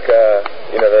 I think,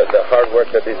 the hard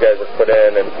work that these guys have put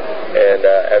in and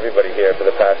everybody here for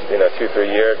the past,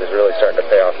 2-3 years is really starting to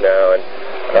pay off now. And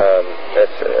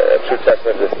it's a true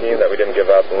testament to this team that we didn't give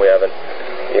up and we haven't,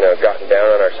 gotten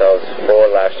down on ourselves for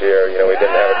last year. We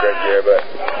didn't have a great year, but,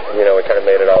 we kind of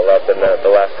made it all up in the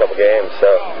last couple games. So,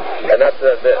 and that's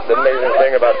the amazing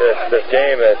thing about this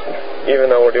game is even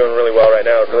though we're doing really well right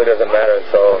now, it really doesn't matter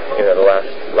until, the last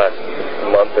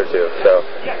month or two. So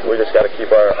we just got to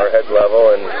keep our heads level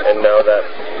and know that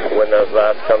when those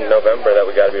laps come November that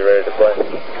we got to be ready to play.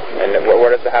 And what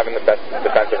does having the best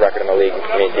defensive record in the league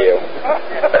mean to you?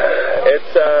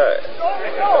 It's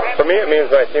for me, it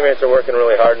means my teammates are working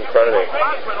really hard in front of me,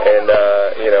 and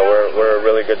we're a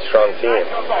really good, strong team,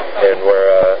 and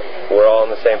we're all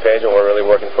on the same page, and we're really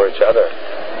working for each other.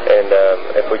 And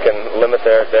if we can limit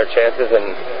their chances,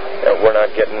 and we're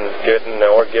not getting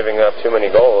or giving up too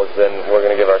many goals, then we're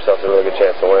going to give ourselves a really good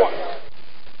chance to win.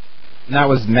 And that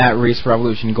was Matt Reese,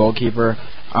 Revolution goalkeeper,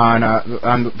 on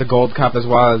the Gold Cup, as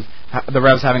well as the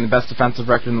Revs having the best defensive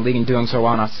record in the league and doing so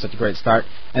well, and that's such a great start.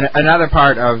 And another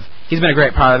part of, he's been a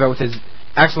great part of it with his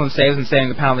excellent saves and saving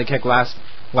the penalty kick last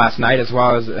night, as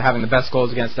well as having the best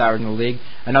goals against average in the league.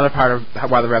 another part of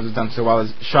why the Revs have done so well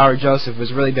is Shari Joseph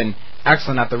has really been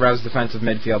excellent at the Revs' defensive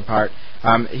midfield part.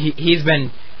 He's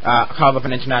been called up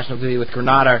on international duty with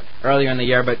Grenada earlier in the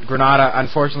year, but Grenada,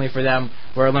 unfortunately for them,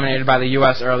 were eliminated by the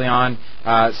U.S. early on,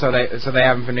 so they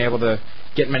haven't been able to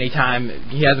get many time.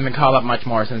 He hasn't been called up much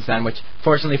more since then, which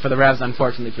fortunately for the Revs,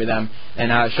 unfortunately for them. And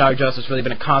Shari Joseph's really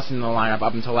been a constant in the lineup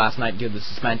up until last night due to the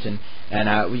suspension.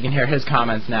 And we can hear his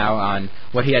comments now on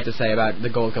what he had to say about the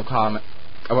Gold Cup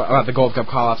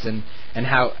call-ups and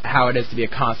how it is to be a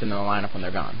constant in the lineup when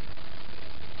they're gone.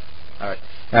 All right,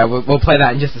 we'll play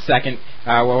that in just a second.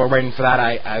 While we're waiting for that,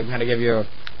 I'm going to give you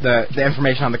the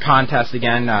information on the contest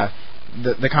again.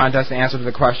 The contest, the answer to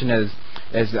the question is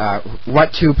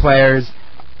what 2 players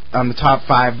on the top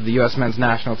 5 of the U.S. men's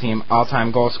national team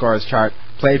all-time goal scorers chart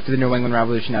played for the New England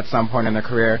Revolution at some point in their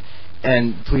career.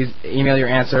 And please email your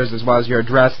answers as well as your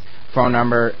address, phone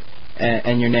number,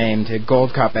 and your name to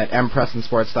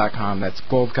goldcup@mprestonsports.com. That's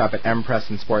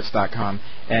goldcup@mprestonsports.com.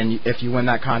 And if you win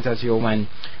that contest, you'll win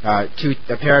a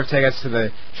pair of tickets to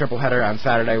the triple header on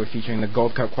Saturday, featuring the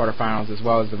Gold Cup quarterfinals as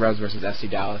well as the Revs versus SC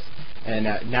Dallas. And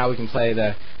now we can play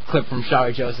the clip from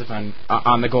Shari Joseph on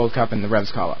the Gold Cup and the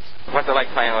Revs call-ups. What's it like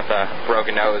playing with a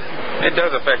broken nose? It does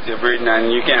affect your breathing,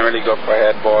 and you can't really go for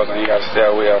head balls, and you got to stay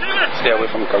away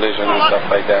from collision and stuff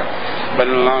like that. But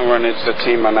in the long run, it's a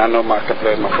team, and I know I can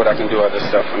play with my foot. I can do other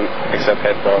stuff except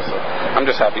head balls. So I'm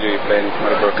just happy to be playing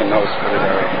with a broken nose.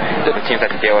 The teams have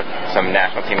to deal with some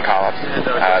national team call-ups.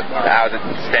 How is it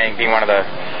being one of the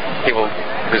people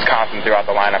who's constant throughout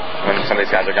the lineup when some of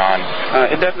these guys are gone?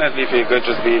 It definitely feels good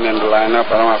just being in the lineup.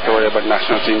 I don't have to worry about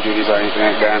national team duties or anything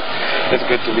like that. It's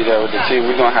good to be there with the team.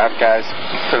 We don't have guys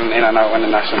filling in and out when the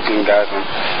national team guys, and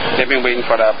they've been waiting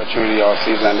for the opportunity all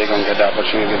season, and they're going to get the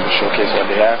opportunity to showcase what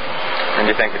they have. And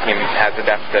do you think the team has the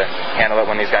depth to handle it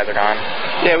when these guys are gone?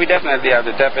 Yeah, we definitely have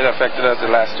the depth. It affected us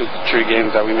the last 2-3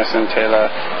 games that we missed in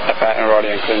Taylor, Pat and Roddy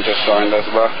and Clint just joined us.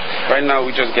 But right now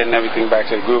we're just getting everything back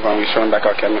to the groove, and we're showing back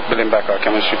building back our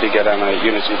chemistry together and our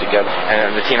unity together.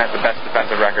 And the team has the best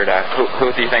defensive record.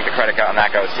 Who do you think the credit on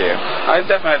that goes to?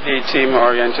 It's definitely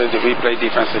team-oriented. We play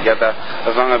defense together.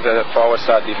 As long as the forwards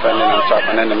start defending on top,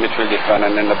 and then the midfield defend,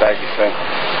 and then the back defend,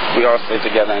 we all stay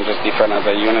together and just defend as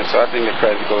a unit. So I think the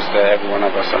credit goes to every one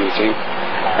of us on the team.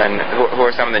 And who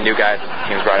are some of the new guys that the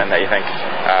team's brought in that you think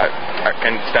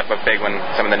can step up big when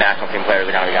some of the national team players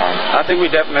are going to be gone? I think we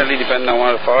definitely depend on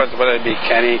one of the forwards, whether it be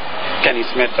Kenny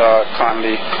Smith or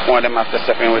Conley. One of them have to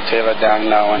step in with Taylor down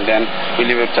now, and then we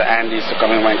leave it to Andy to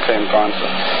come in when Clint gone. So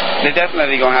they're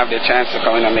definitely going to have their chance to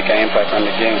come in and make an impact on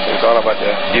the game. So it's all about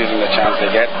using the chance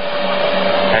they get.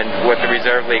 And with the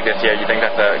reserve league this year, do you think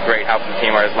that's a great help to the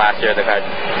team? Whereas last year they've had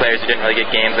players who didn't really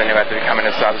get games and who had to come in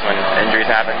as subs when injuries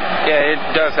happen? Yeah, it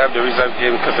does have the reserve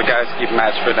game because the guys keep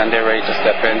match fit and they're ready to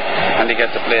step in, and they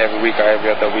get to play every week or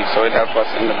every other week. So it helps us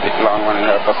in the long run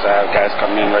and helps us to have guys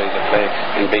come in ready to play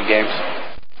in big games.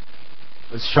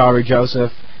 It's Shari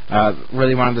Joseph,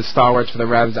 really one of the stalwarts for the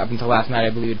Revs up until last night.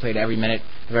 I believe he played every minute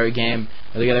of every game.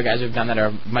 The other guys who've done that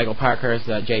are Michael Parkhurst,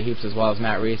 Jay Heaps, as well as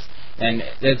Matt Reese. And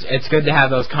it's good to have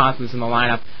those constants in the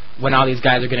lineup when all these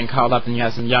guys are getting called up, and you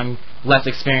have some young, less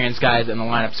experienced guys in the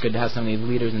lineup. It's good to have some of these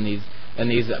leaders and these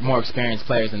more experienced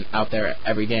players out there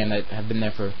every game that have been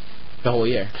there for the whole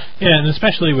year. Yeah, and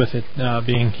especially with it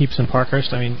being Heaps and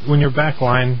Parkhurst. I mean, when your back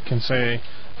line can stay,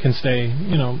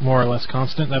 more or less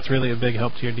constant, that's really a big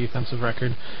help to your defensive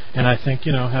record. And I think,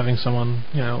 having someone,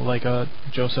 like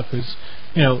Joseph, who's,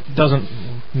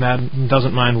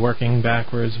 doesn't mind working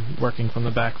backwards, working from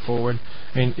the back forward.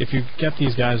 I mean, if you get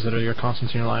these guys that are your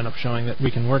constants in your lineup showing that we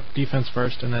can work defense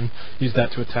first and then use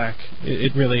that to attack,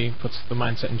 it really puts the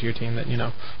mindset into your team that,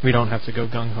 we don't have to go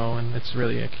gung-ho, and it's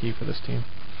really a key for this team.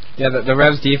 Yeah, the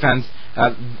Revs defense,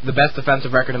 the best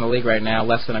defensive record in the league right now,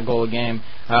 less than a goal a game.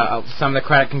 Some of the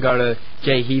credit can go to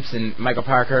Jay Heaps and Michael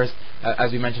Parkhurst,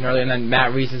 as we mentioned earlier, and then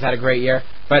Matt Reese has had a great year.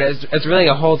 But it's really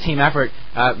a whole team effort.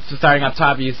 So starting up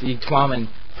top, you see Twellman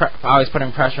always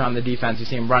putting pressure on the defense. You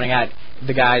see him running at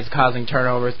the guys, causing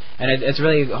turnovers, and it's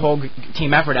really a whole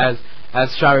team effort.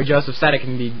 As Shari Joseph said, it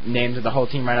can be named to the whole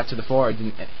team right up to the forwards.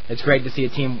 And it's great to see a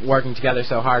team working together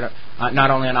so hard, not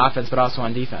only on offense but also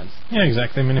on defense. Yeah,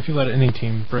 exactly. I mean, if you let any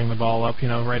team bring the ball up,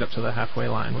 right up to the halfway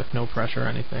line with no pressure or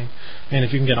anything, and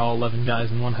if you can get all 11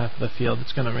 guys in one half of the field,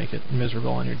 it's going to make it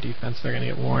miserable on your defense. They're going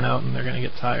to get worn out and they're going to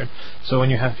get tired. So when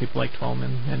you have people like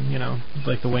Twellman and,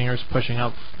 like the wingers pushing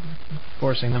up,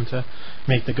 forcing them to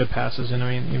make the good passes, and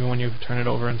I mean, even when you turn it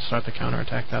over and start the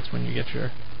counterattack, that's when you get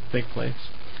your big plays.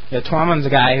 Tolman's a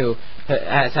guy who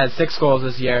has had 6 goals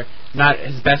this year, not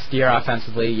his best year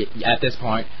offensively at this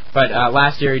point, but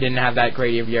last year he didn't have that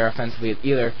great of a year offensively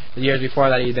either. The years before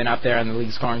that he'd been up there on the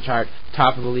league scoring chart,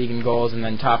 top of the league in goals, and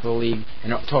then top of the league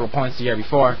in total points the year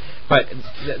before. But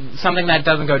something that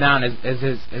doesn't go down is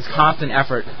his constant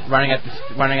effort running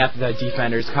at the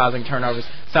defenders, causing turnovers.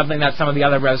 Something that some of the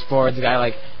other Revs forwards, a guy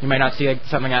like you might not see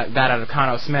something like that out of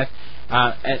Connor Smith.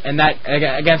 And that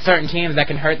against certain teams that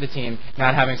can hurt the team,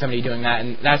 not having somebody doing that,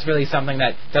 and that's really something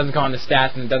that doesn't go on the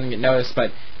stats and doesn't get noticed,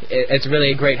 but it's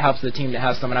really a great help to the team to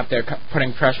have someone up there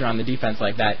putting pressure on the defense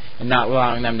like that and not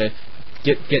allowing them to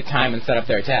get time and set up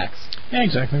their attacks. Yeah,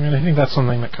 exactly. I mean, I think that's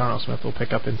something that Connell Smith will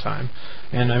pick up in time,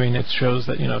 and I mean, it shows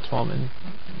that Tolman,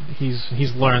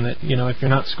 he's learned that if you're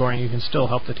not scoring, you can still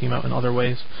help the team out in other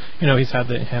ways. He's had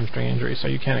the hamstring injury, so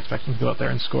you can't expect him to go out there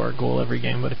and score a goal every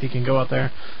game. But if he can go out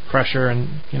there, pressure,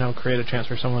 and create a chance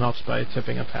for someone else by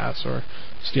tipping a pass or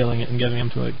stealing it and getting him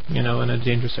to in a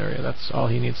dangerous area, that's all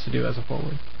he needs to do as a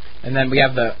forward. And then we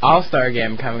have the All-Star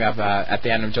game coming up at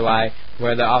the end of July,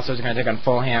 where the All-Stars are going to take on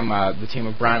Fulham, the team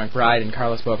of Brian McBride and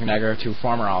Carlos Bocanegra, 2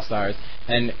 former All-Stars.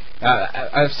 And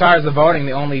as far as the voting,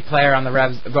 the only 2 players on the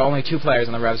Revs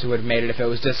who would have made it if it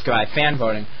was just by fan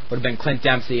voting would have been Clint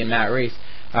Dempsey and Matt Reese.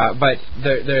 But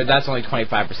that's only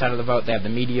 25% of the vote. They have the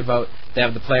media vote, they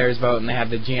have the players vote, and they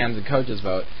have the GMs and coaches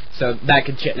vote. So that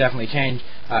could definitely change.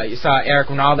 You saw Eric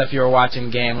Ronaldo, if you were watching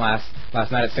the game last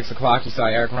night at 6 o'clock, you saw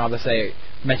Eric Ronaldo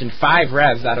mentioned 5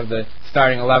 Revs out of the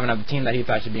starting 11 of the team that he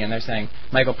thought should be in there, saying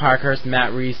Michael Parkhurst,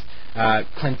 Matt Reese,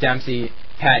 Clint Dempsey,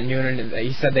 Pat Noonan.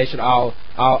 He said they should all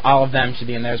of them should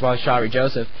be in there, as well as Shari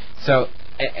Joseph. So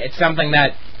it's something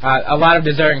that a lot of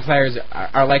deserving players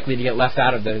are likely to get left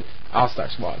out of the All-Star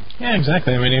squad. Yeah,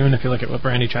 exactly. I mean, even if you look at what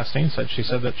Brandy Chastain said, she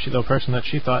said that the person that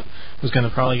she thought was going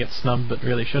to probably get snubbed but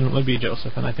really shouldn't would be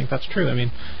Joseph, and I think that's true. I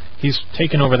mean, he's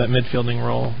taken over that midfielding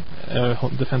role,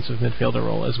 defensive midfielder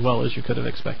role, as well as you could have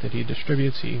expected. He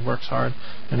distributes, he works hard,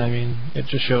 and I mean, it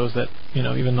just shows that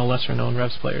even the lesser-known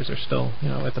Revs players are still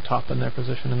at the top in their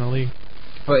position in the league.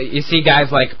 Well, you see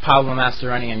guys like Pablo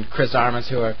Mastroeni and Chris Armas,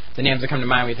 who are the names that come to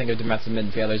mind when you think of defensive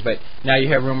midfielders, but now you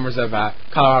hear rumors of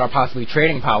Colorado possibly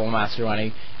trading Pablo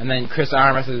Mastroeni, and then Chris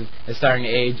Armas is starting to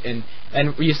age, and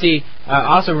you see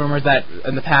also rumors that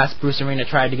in the past Bruce Arena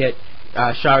tried to get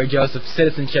Shari Joseph's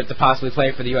citizenship to possibly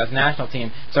play for the U.S. national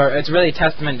team. So it's really a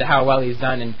testament to how well he's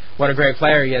done and what a great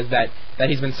player he is that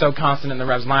he's been so constant in the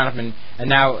Revs lineup, and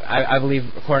now I believe,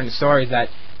 according to stories, that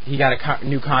he got a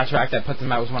new contract that puts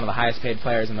him out as one of the highest paid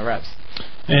players in the Revs.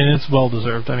 And it's well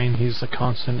deserved. I mean, he's a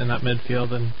constant in that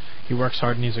midfield, and he works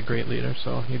hard, and he's a great leader,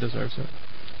 so he deserves it.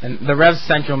 And the Revs'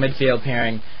 central midfield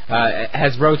pairing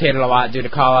has rotated a lot due to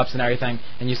call-ups and everything.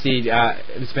 And you see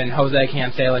it's been Jose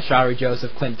Cancela, Shari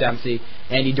Joseph, Clint Dempsey,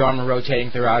 Andy Dorman rotating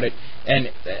throughout it.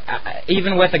 And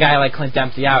even with a guy like Clint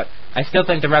Dempsey out, I still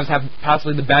think the Revs have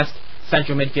possibly the best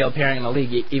central midfield pairing in the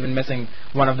league, even missing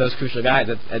one of those crucial guys.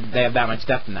 They have that much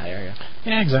depth in that area.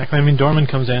 Yeah, exactly. I mean, Dorman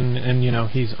comes in, and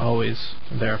he's always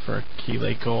there for a key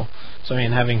late goal. So I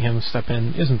mean, having him step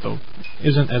in isn't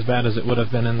as bad as it would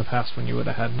have been in the past when you would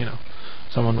have had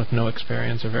someone with no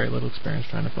experience or very little experience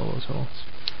trying to fill those holes.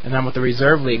 And then with the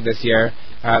reserve league this year,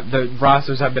 the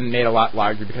rosters have been made a lot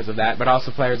larger because of that, but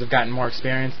also players have gotten more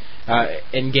experience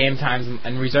in game times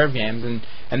and reserve games,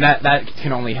 and that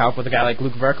can only help with a guy like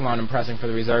Luke Verkelon impressing for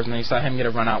the reserves, and then you saw him get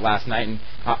a run out last night and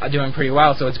doing pretty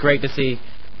well, so it's great to see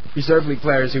reserve league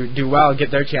players who do well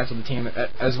get their chance with the team,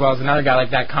 as well as another guy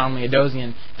like that, Conley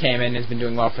Adosian, came in and has been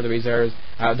doing well for the reserves,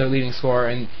 their leading scorer,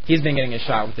 and he's been getting a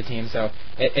shot with the team, so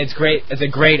it's great. It's a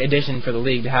great addition for the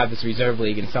league to have this reserve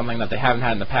league, and something that they haven't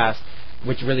had in the past,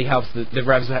 which really helps the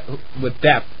Revs with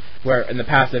depth, where in the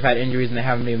past they've had injuries and they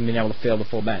haven't even been able to fill the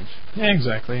full bench. Yeah,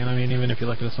 exactly. And I mean, even if you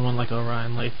look at someone like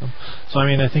Orion Latham, so I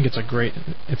mean, I think it's a great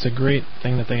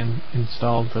thing that they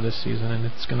installed for this season, and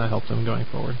it's going to help them going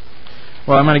forward.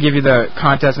 Well, I'm going to give you the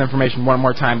contest information one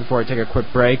more time before I take a quick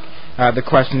break. The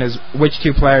question is, which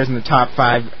 2 players in the top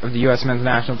 5 of the U.S. men's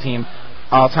national team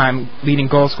all-time leading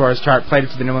goal scorers chart played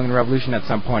for the New England Revolution at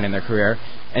some point in their career?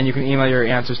 And you can email your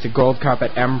answers to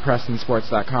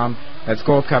goldcup@mprestonsports.com. That's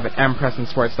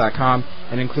goldcup@mprestonsports.com,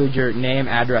 and include your name,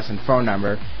 address, and phone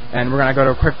number. And we're going to go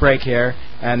to a quick break here,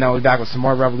 and then we'll be back with some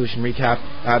more Revolution Recap.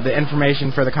 The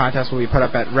information for the contest will be put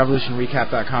up at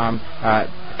revolutionrecap.com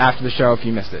after the show if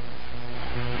you missed it.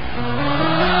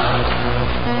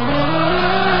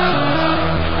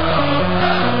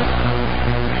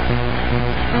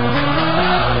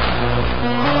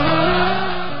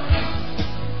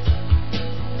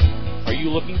 Are you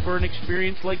looking for an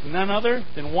experience like none other?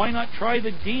 Then why not try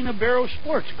the Dean Barrow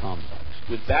Sports Complex?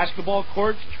 With basketball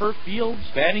courts, turf fields,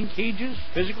 batting cages,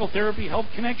 physical therapy health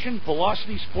connection,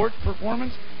 Velocity Sports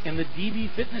Performance, and the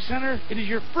DV Fitness Center, it is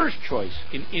your first choice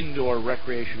in indoor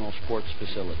recreational sports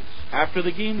facilities. After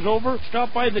the game's over,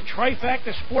 stop by the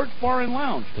Trifacta Sports Bar and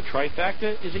Lounge. The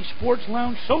Trifacta is a sports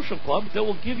lounge social club that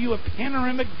will give you a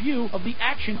panoramic view of the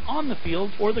action on the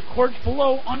field or the courts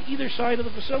below on either side of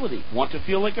the facility. Want to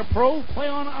feel like a pro? Play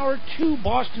on our 2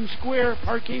 Boston Square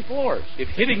parquet floors. If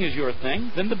hitting is your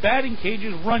thing, then the batting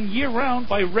cages run year-round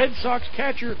by Red Sox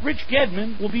catcher Rich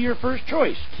Gedman will be your first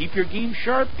choice. Keep your game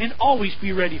sharp and always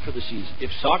be ready for the season.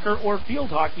 If soccer or field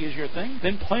hockey is your thing,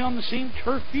 then play on the same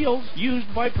turf fields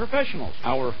used by professionals.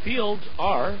 Our fields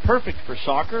are perfect for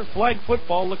soccer, flag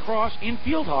football, lacrosse, and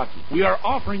field hockey. We are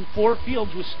offering 4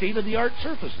 fields with state-of-the-art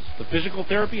surfaces. The Physical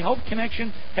Therapy Health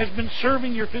Connection has been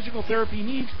serving your physical therapy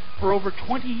needs for over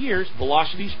 20 years.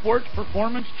 Velocity Sports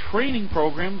Performance Training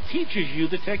Program teaches you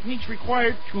the techniques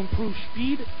required to improve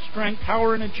speed, strength,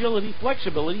 power and agility,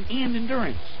 flexibility, and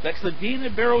endurance. That's the Dana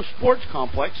Barrow Sports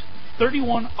Complex,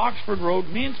 31 Oxford Road,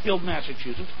 Mansfield,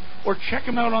 Massachusetts, or check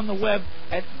them out on the web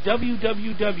at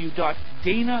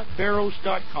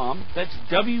www.danabarrows.com. That's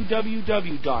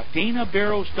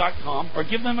www.danabarrows.com, or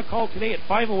give them a call today at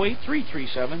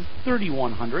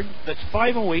 508-337-3100. That's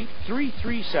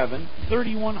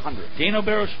 508-337-3100. Dana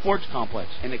Barrows Sports Complex,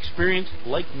 an experience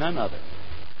like none other.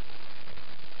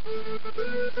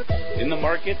 In the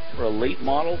market for a late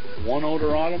model,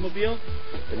 one-owner automobile?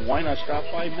 Then why not stop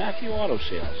by Matthew Auto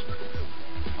Sales?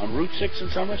 On Route 6 in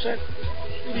Somerset,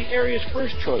 we're the area's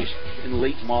first choice in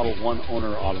late model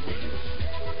one-owner automobiles.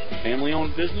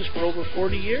 Family-owned business for over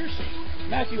 40 years,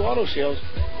 Matthew Auto Sales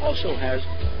also has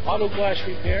auto glass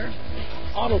repair,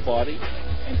 auto body,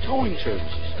 and towing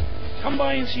services. Come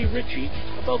by and see Richie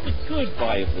about the good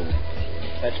buy of the week.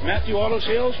 That's Matthew Auto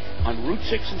Sales on Route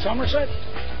 6 in Somerset,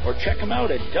 or check them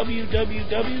out at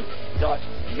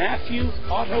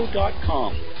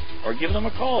www.matthewauto.com, or give them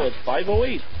a call at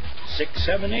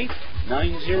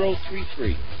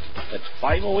 508-678-9033. That's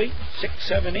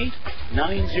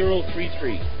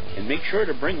 508-678-9033. And make sure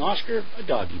to bring Oscar a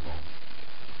doggy bone.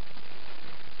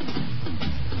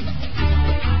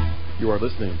 You are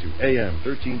listening to AM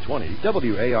 1320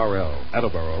 WARL,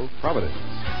 Attleboro, Providence.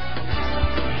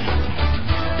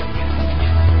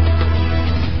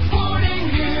 Morning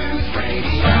News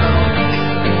Radio.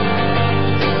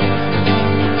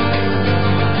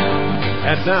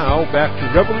 And now, back to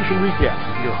Revolution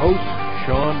Recap with your host,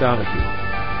 Sean Donahue.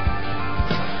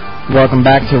 Welcome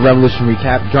back to Revolution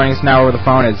Recap. Joining us now over the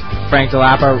phone is Frank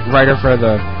Dell'Apa, writer for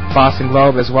the Boston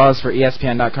Globe as well as for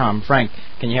ESPN.com. Frank,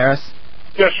 can you hear us?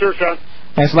 Yeah, sure, Sean.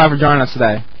 Thanks a lot for joining us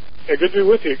today. Hey, good to be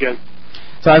with you again.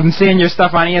 So I've been seeing your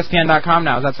stuff on ESPN.com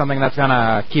now. Is that something that's going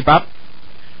to keep up?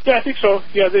 Yeah, I think so.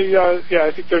 Yeah, I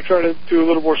think they're trying to do a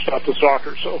little more stuff with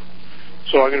soccer. So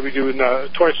I'm going to be doing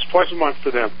twice a month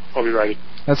for them. I'll be writing.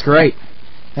 That's great.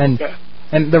 And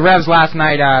the Revs last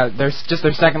night, there's just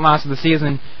their second loss of the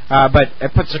season, but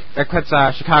it puts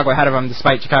Chicago ahead of them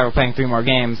despite Chicago playing 3 more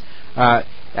games.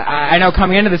 I know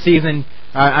coming into the season,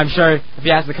 I'm sure if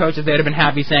you asked the coaches, they'd have been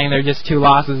happy saying they're just 2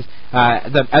 losses.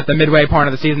 At the midway point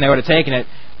of the season, they would have taken it.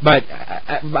 But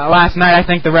last night, I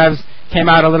think the Revs came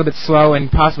out a little bit slow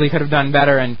and possibly could have done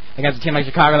better. And against a team like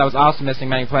Chicago that was also missing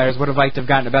many players, would have liked to have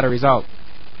gotten a better result.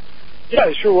 Yeah,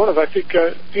 they sure would have. I think,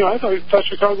 I thought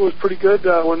Chicago was pretty good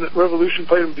when the Revolution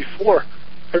played them before.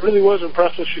 I really was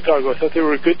impressed with Chicago. I thought they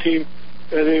were a good team,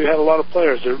 and they had a lot of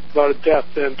players, a lot of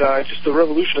depth, and just the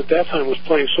Revolution at that time was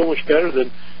playing so much better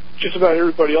than just about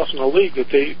everybody else in the league that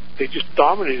they just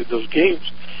dominated those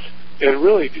games and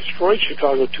really destroyed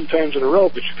Chicago 2 times in a row.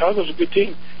 But Chicago's a good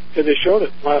team, and they showed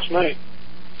it last night.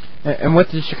 And with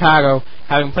the Chicago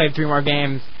having played 3 more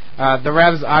games, the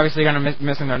Revs obviously going to be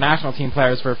missing their national team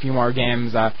players for a few more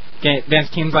games.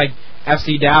 Against teams like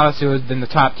FC Dallas, who has been the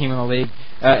top team in the league,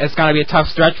 it's going to be a tough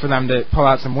stretch for them to pull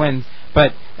out some wins.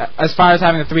 But as far as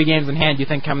having the 3 games in hand, do you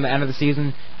think come the end of the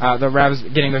season, the Revs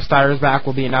getting their starters back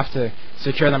will be enough to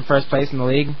secure them first place in the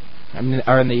league,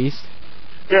 or in the East?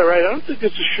 Yeah, right. I don't think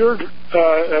it's assured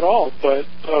at all, but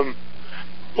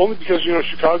only because,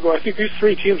 Chicago, I think these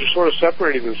 3 teams are sort of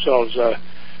separating themselves,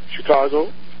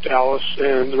 Chicago, Dallas,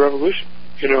 and the Revolution.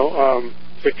 You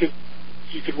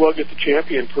could well get the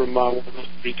champion from one of those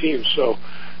 3 teams. So,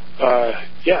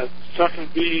 it's not going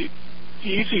to be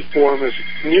easy for them,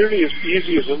 nearly as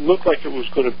easy as it looked like it was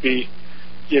going to be,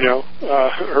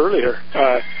 earlier.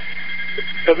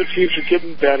 Other teams are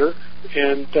getting better,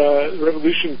 and the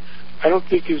Revolution, I don't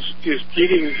think is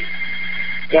getting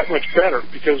that much better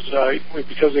because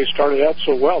they started out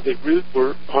so well. They really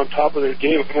were on top of their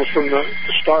game almost from the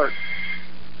start.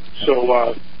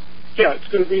 So, yeah, it's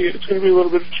going to be a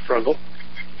little bit of a struggle.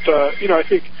 But, I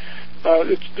think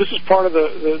this is part of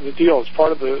the deal. It's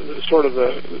part of the sort of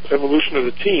the evolution of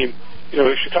the team.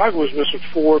 Chicago was missing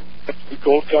 4 at the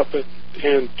Gold Cup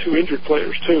and 2 injured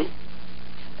players too.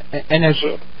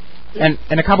 And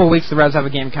in a couple of weeks, the Revs have a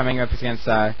game coming up against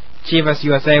Chivas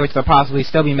USA, which they'll possibly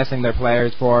still be missing their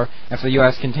players for if the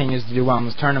U.S. continues to do well in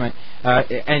this tournament.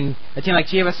 And a team like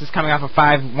Chivas is coming off a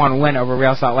 5-1 win over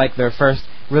Real Salt Lake, their first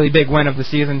really big win of the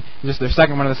season, just their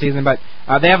second one of the season. But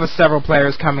they have several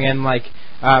players coming in, like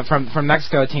from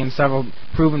Mexico teams, several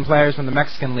proven players from the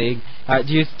Mexican League.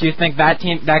 Do you think that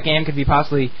game could be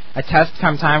possibly a test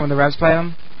come time when the Revs play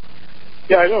them?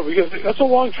 Yeah, I know, because that's a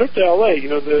long trip to L.A.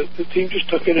 The team just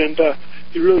took it, and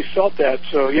you really felt that.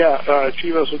 So, yeah,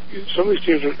 Chivas, some of these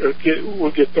teams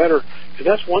will get better, and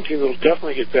that's one team that will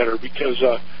definitely get better, because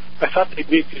I thought they'd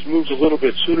make these moves a little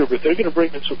bit sooner, but they're going to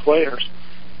bring in some players,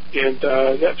 and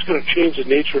that's going to change the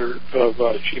nature of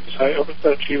Chivas. I always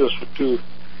thought Chivas would do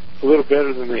a little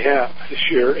better than they have this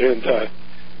year, and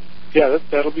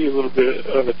that'll be a little bit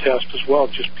of a test as well,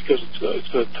 just because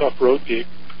it's a tough road game.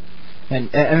 And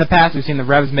in the past, we've seen the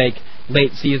Revs make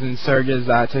late-season surges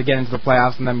to get into the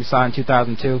playoffs, and then we saw in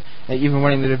 2002 even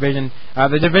winning the division.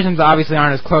 The divisions obviously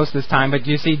aren't as close this time, but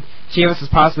do you see Chivas as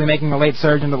possibly making a late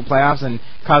surge into the playoffs and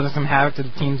causing some havoc to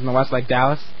the teams in the West like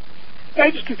Dallas?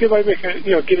 I just think they might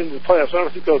get into the playoffs. I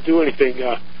don't think they'll do anything.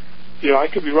 I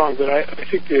could be wrong, but I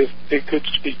think they could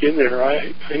sneak in there.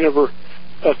 I never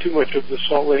thought too much of the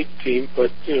Salt Lake team,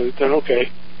 but they've done okay.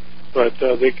 But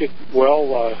they could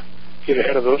get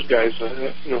ahead of those guys.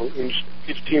 And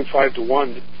each team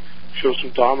 5-1 shows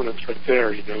some dominance right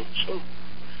there. So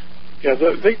yeah,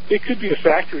 they could be a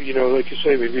factor. Like you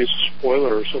say, maybe it's a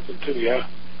spoiler or something too. Yeah.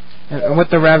 And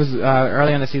with the Revs,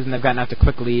 early in the season, they've gotten out to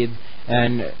quick lead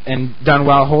and done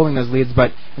well holding those leads.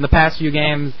 But in the past few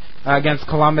games against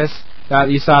Columbus,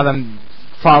 you saw them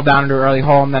fall down into an early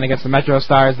hole, and then against the Metro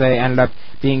Stars, they ended up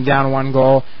being down 1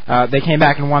 goal. They came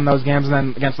back and won those games, and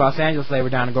then against Los Angeles, they were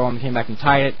down a goal and came back and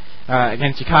tied it.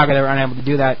 Against Chicago, they were unable to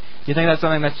do that. Do you think that's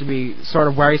something that should be sort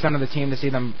of worrisome to the team to see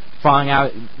them falling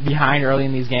out behind early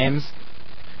in these games?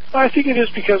 I think it is,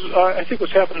 because I think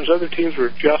what's happened is other teams are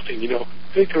adjusting. I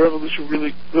think the Revolution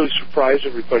really surprised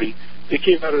everybody. They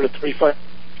came out at a 3-5,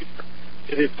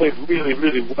 and they played really,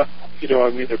 really well.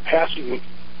 Their passing was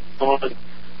on.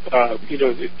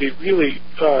 They really.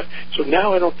 So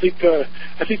now I think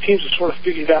teams have sort of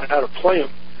figured out how to play them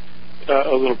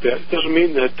a little bit. It doesn't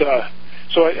mean that.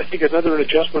 So I think another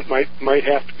adjustment might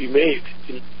have to be made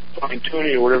in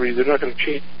fine-tuning or whatever. They're not going to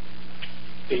change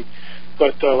anything.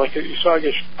 But like you saw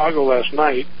against Chicago last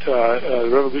night, the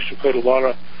Revolution played a lot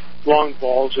of long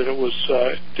balls, and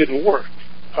it didn't work.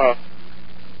 And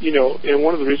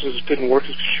one of the reasons it didn't work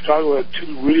is because Chicago had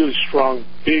 2 really strong,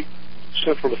 big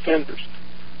central defenders.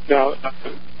 Now,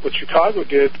 what Chicago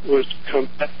did was come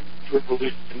back to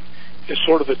Revolution and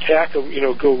sort of attack them,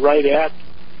 go right at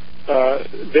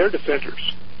their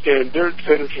defenders, and their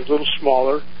defenders are a little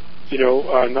smaller,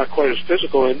 not quite as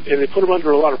physical, and they put them under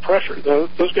a lot of pressure. Now,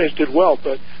 those guys did well,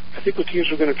 but I think what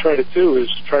teams are going to try to do is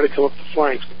try to come up the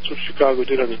flanks. That's what Chicago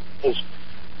did on the goals.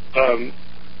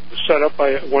 Set up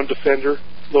by one defender,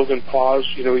 Logan Paz.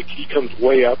 He comes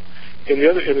way up, and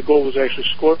the goal was actually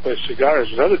scored by Segarra,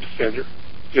 another defender.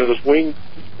 Those wing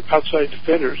outside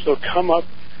defenders, they'll come up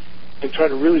and try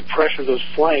to really pressure those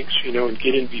flanks, and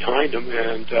get in behind them,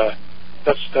 and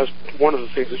that's one of the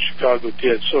things that Chicago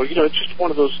did. So, it's just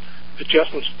one of those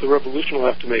adjustments that the Revolution will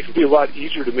have to make. It'll be a lot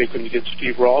easier to make when you get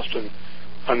Steve Ralston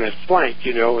on that flank,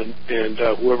 and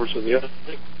whoever's on the other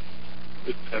flank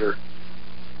is better.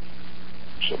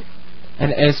 So.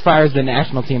 And as far as the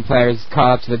national team players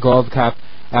called up to the Gold Cup,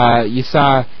 you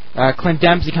saw Clint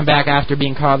Dempsey come back after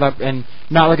being called up and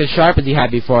not look as sharp as he had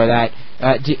before that.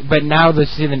 But now to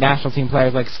see the national team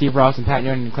players like Steve Ralston, Pat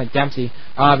Noonan, and Clint Dempsey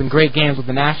having great games with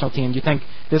the national team, do you think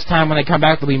this time when they come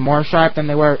back they'll be more sharp than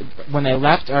they were when they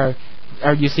left, or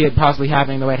do you see it possibly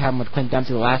happening the way it happened with Clint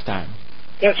Dempsey the last time?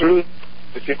 That's really,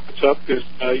 I think what's up is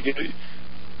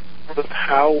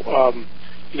how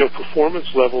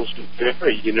performance levels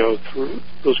vary, through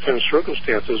those kind of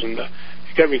circumstances, and it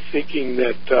got me thinking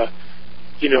that a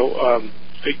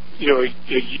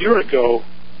year ago,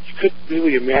 you couldn't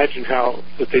really imagine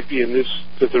that they'd be in this,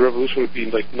 that the Revolution would be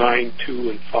like 9-2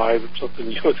 and 5 or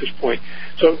something, at this point.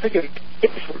 So I'm thinking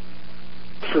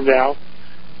for now,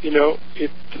 am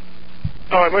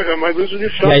I losing you,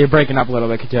 Sean? Yeah, you're breaking up a little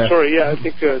bit. Could you? Sorry, yeah, I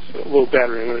think it's a little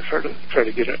battery. I'm going to try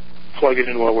to plug it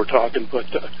in while we're talking, but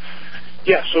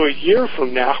yeah. So a year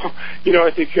from now,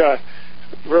 I think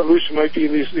Revolution might be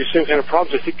in these same kind of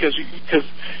problems. I think because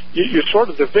you're sort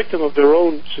of the victim of their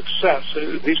own success.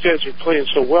 These guys are playing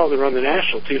so well; they're on the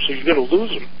national team, so you're going to lose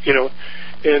them, you know,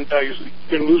 and you're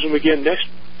going to lose them again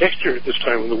next year at this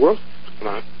time when the World Cup's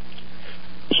going on.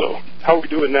 So how are we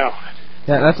doing now?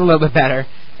 Yeah, that's a little bit better.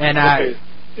 And okay.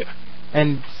 Yeah.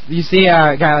 And you see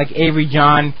a guy like Avery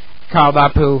John called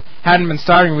up who hadn't been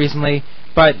starting recently,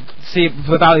 but see,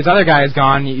 with all these other guys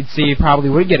gone, you'd see he probably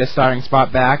would get a starting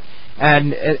spot back.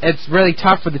 And it's really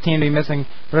tough for the team to be missing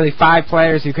really 5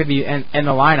 players who could be in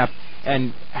the lineup.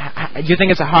 And do you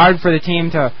think it's hard for the team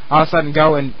to all of a sudden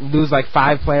go and lose like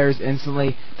 5 players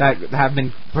instantly that have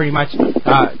been pretty much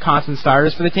constant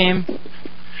starters for the team?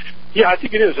 Yeah, I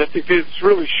think it is. I think it's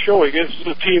really showing. This is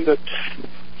a team that,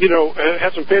 you know,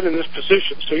 hasn't been in this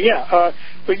position. So, yeah.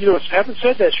 But, you know, having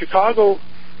said that, Chicago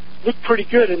looked pretty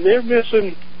good, and they're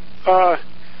missing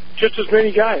just as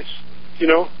many guys, you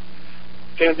know.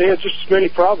 And they had just as many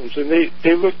problems, and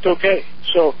they looked okay.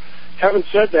 So, having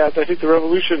said that, I think the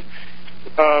Revolution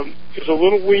is a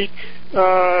little weak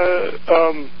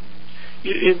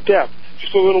in depth,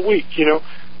 just a little weak, you know.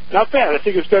 Not bad. I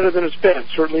think it's better than it's been,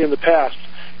 certainly in the past.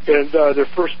 And their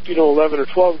first, you know, 11 or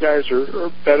 12 guys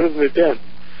are better than they've been.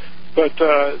 But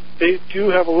they do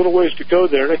have a little ways to go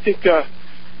there. And I think,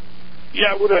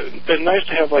 yeah, it would have been nice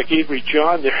to have, like, Avery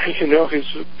John there, you know. He's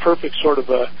a perfect sort of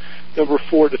a number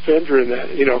 4 defender in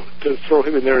that, you know, to throw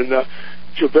him in there. And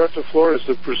Gilberto Flores,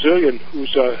 the Brazilian,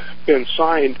 who's been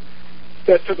signed,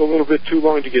 that took a little bit too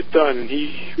long to get done, and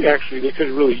they could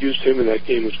have really used him in that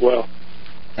game as well.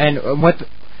 And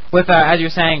with as you were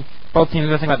saying, both teams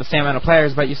are missing about the same amount of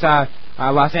players, but you saw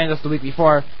Los Angeles the week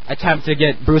before attempt to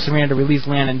get Bruce Arena to release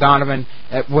Landon Donovan,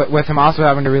 with him also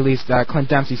having to release Clint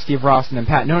Dempsey, Steve Ralston, and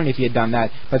Pat Noonan if he had done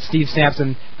that. But Steve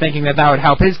Sampson thinking that would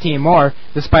help his team more,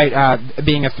 despite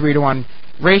being a 3-to-1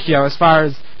 ratio. As far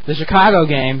as the Chicago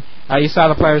game, you saw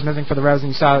the players missing for the Revs, and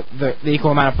you saw the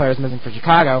equal amount of players missing for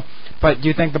Chicago. But do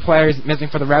you think the players missing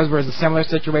for the Revs were a similar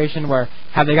situation where,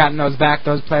 had they gotten those back,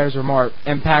 those players were more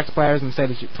impact players than, say,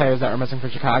 the players that were missing for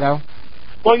Chicago?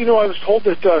 Well, you know, I was told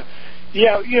that,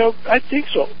 yeah, you know, I think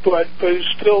so. But it's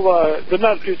still,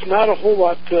 it's not a whole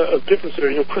lot of difference there.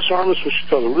 You know, Chris Armas was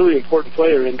Chicago, a really important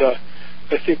player, and I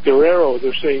think Guerrero,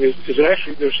 they're saying, is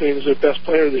their best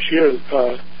player this year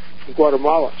from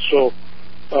Guatemala. So,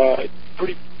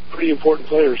 pretty important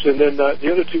players. And then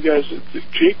the other 2 guys,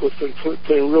 Jake was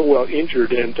playing real well,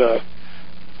 injured, and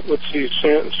let's see,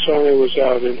 Sane was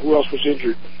out, and who else was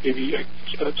injured? Maybe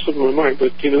that's slipping my mind.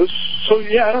 But you know, so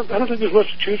yeah, I don't think there's much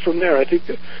to choose from there. I think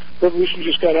the Revolution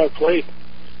just got outplayed.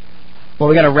 Well,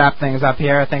 we got to wrap things up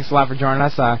here. Thanks a lot for joining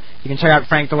us. You can check out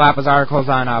Frank Dell'Apa's articles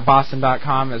on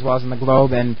Boston.com as well as in the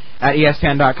Globe and at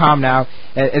ESPN.com now.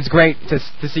 It's great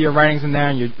to see your writings in there,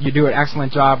 and you do an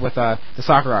excellent job with the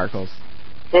soccer articles.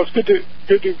 Well, it's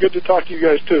good to talk to you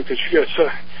guys too, because you guys,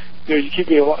 you know, you keep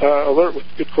me alert with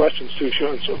good questions too,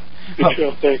 Sean. So good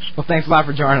show. Thanks. Well, thanks a lot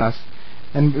for joining us.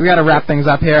 And we got to wrap things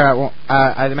up here.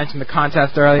 I mentioned the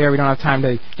contest earlier. We don't have time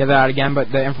to get that out again, but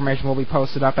the information will be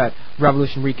posted up at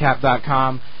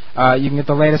revolutionrecap.com. You can get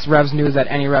the latest Revs news at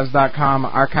anyrevs.com.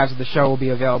 Archives of the show will be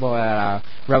available at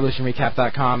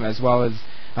revolutionrecap.com, as well as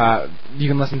you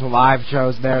can listen to live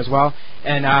shows there as well.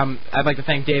 And I'd like to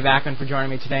thank Dave Akman for joining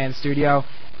me today in studio.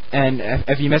 And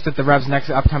if you missed it, the Revs' next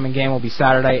upcoming game will be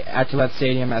Saturday at Gillette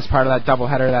Stadium as part of that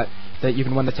doubleheader that you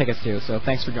can win the tickets to. So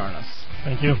thanks for joining us.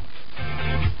 Thank you.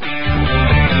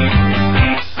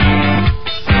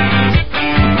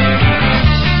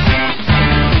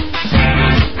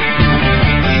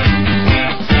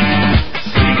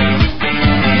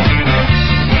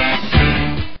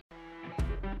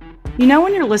 You know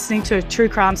when you're listening to a true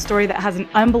crime story that has an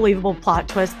unbelievable plot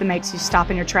twist that makes you stop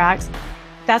in your tracks?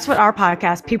 That's what our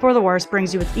podcast, People Are the Worst,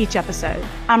 brings you with each episode.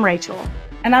 I'm Rachel.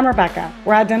 And I'm Rebecca.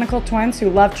 We're identical twins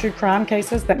who love true crime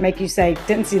cases that make you say,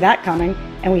 didn't see that coming,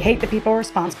 and we hate the people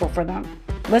responsible for them.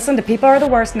 Listen to People Are the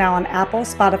Worst now on Apple,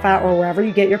 Spotify, or wherever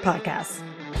you get your podcasts.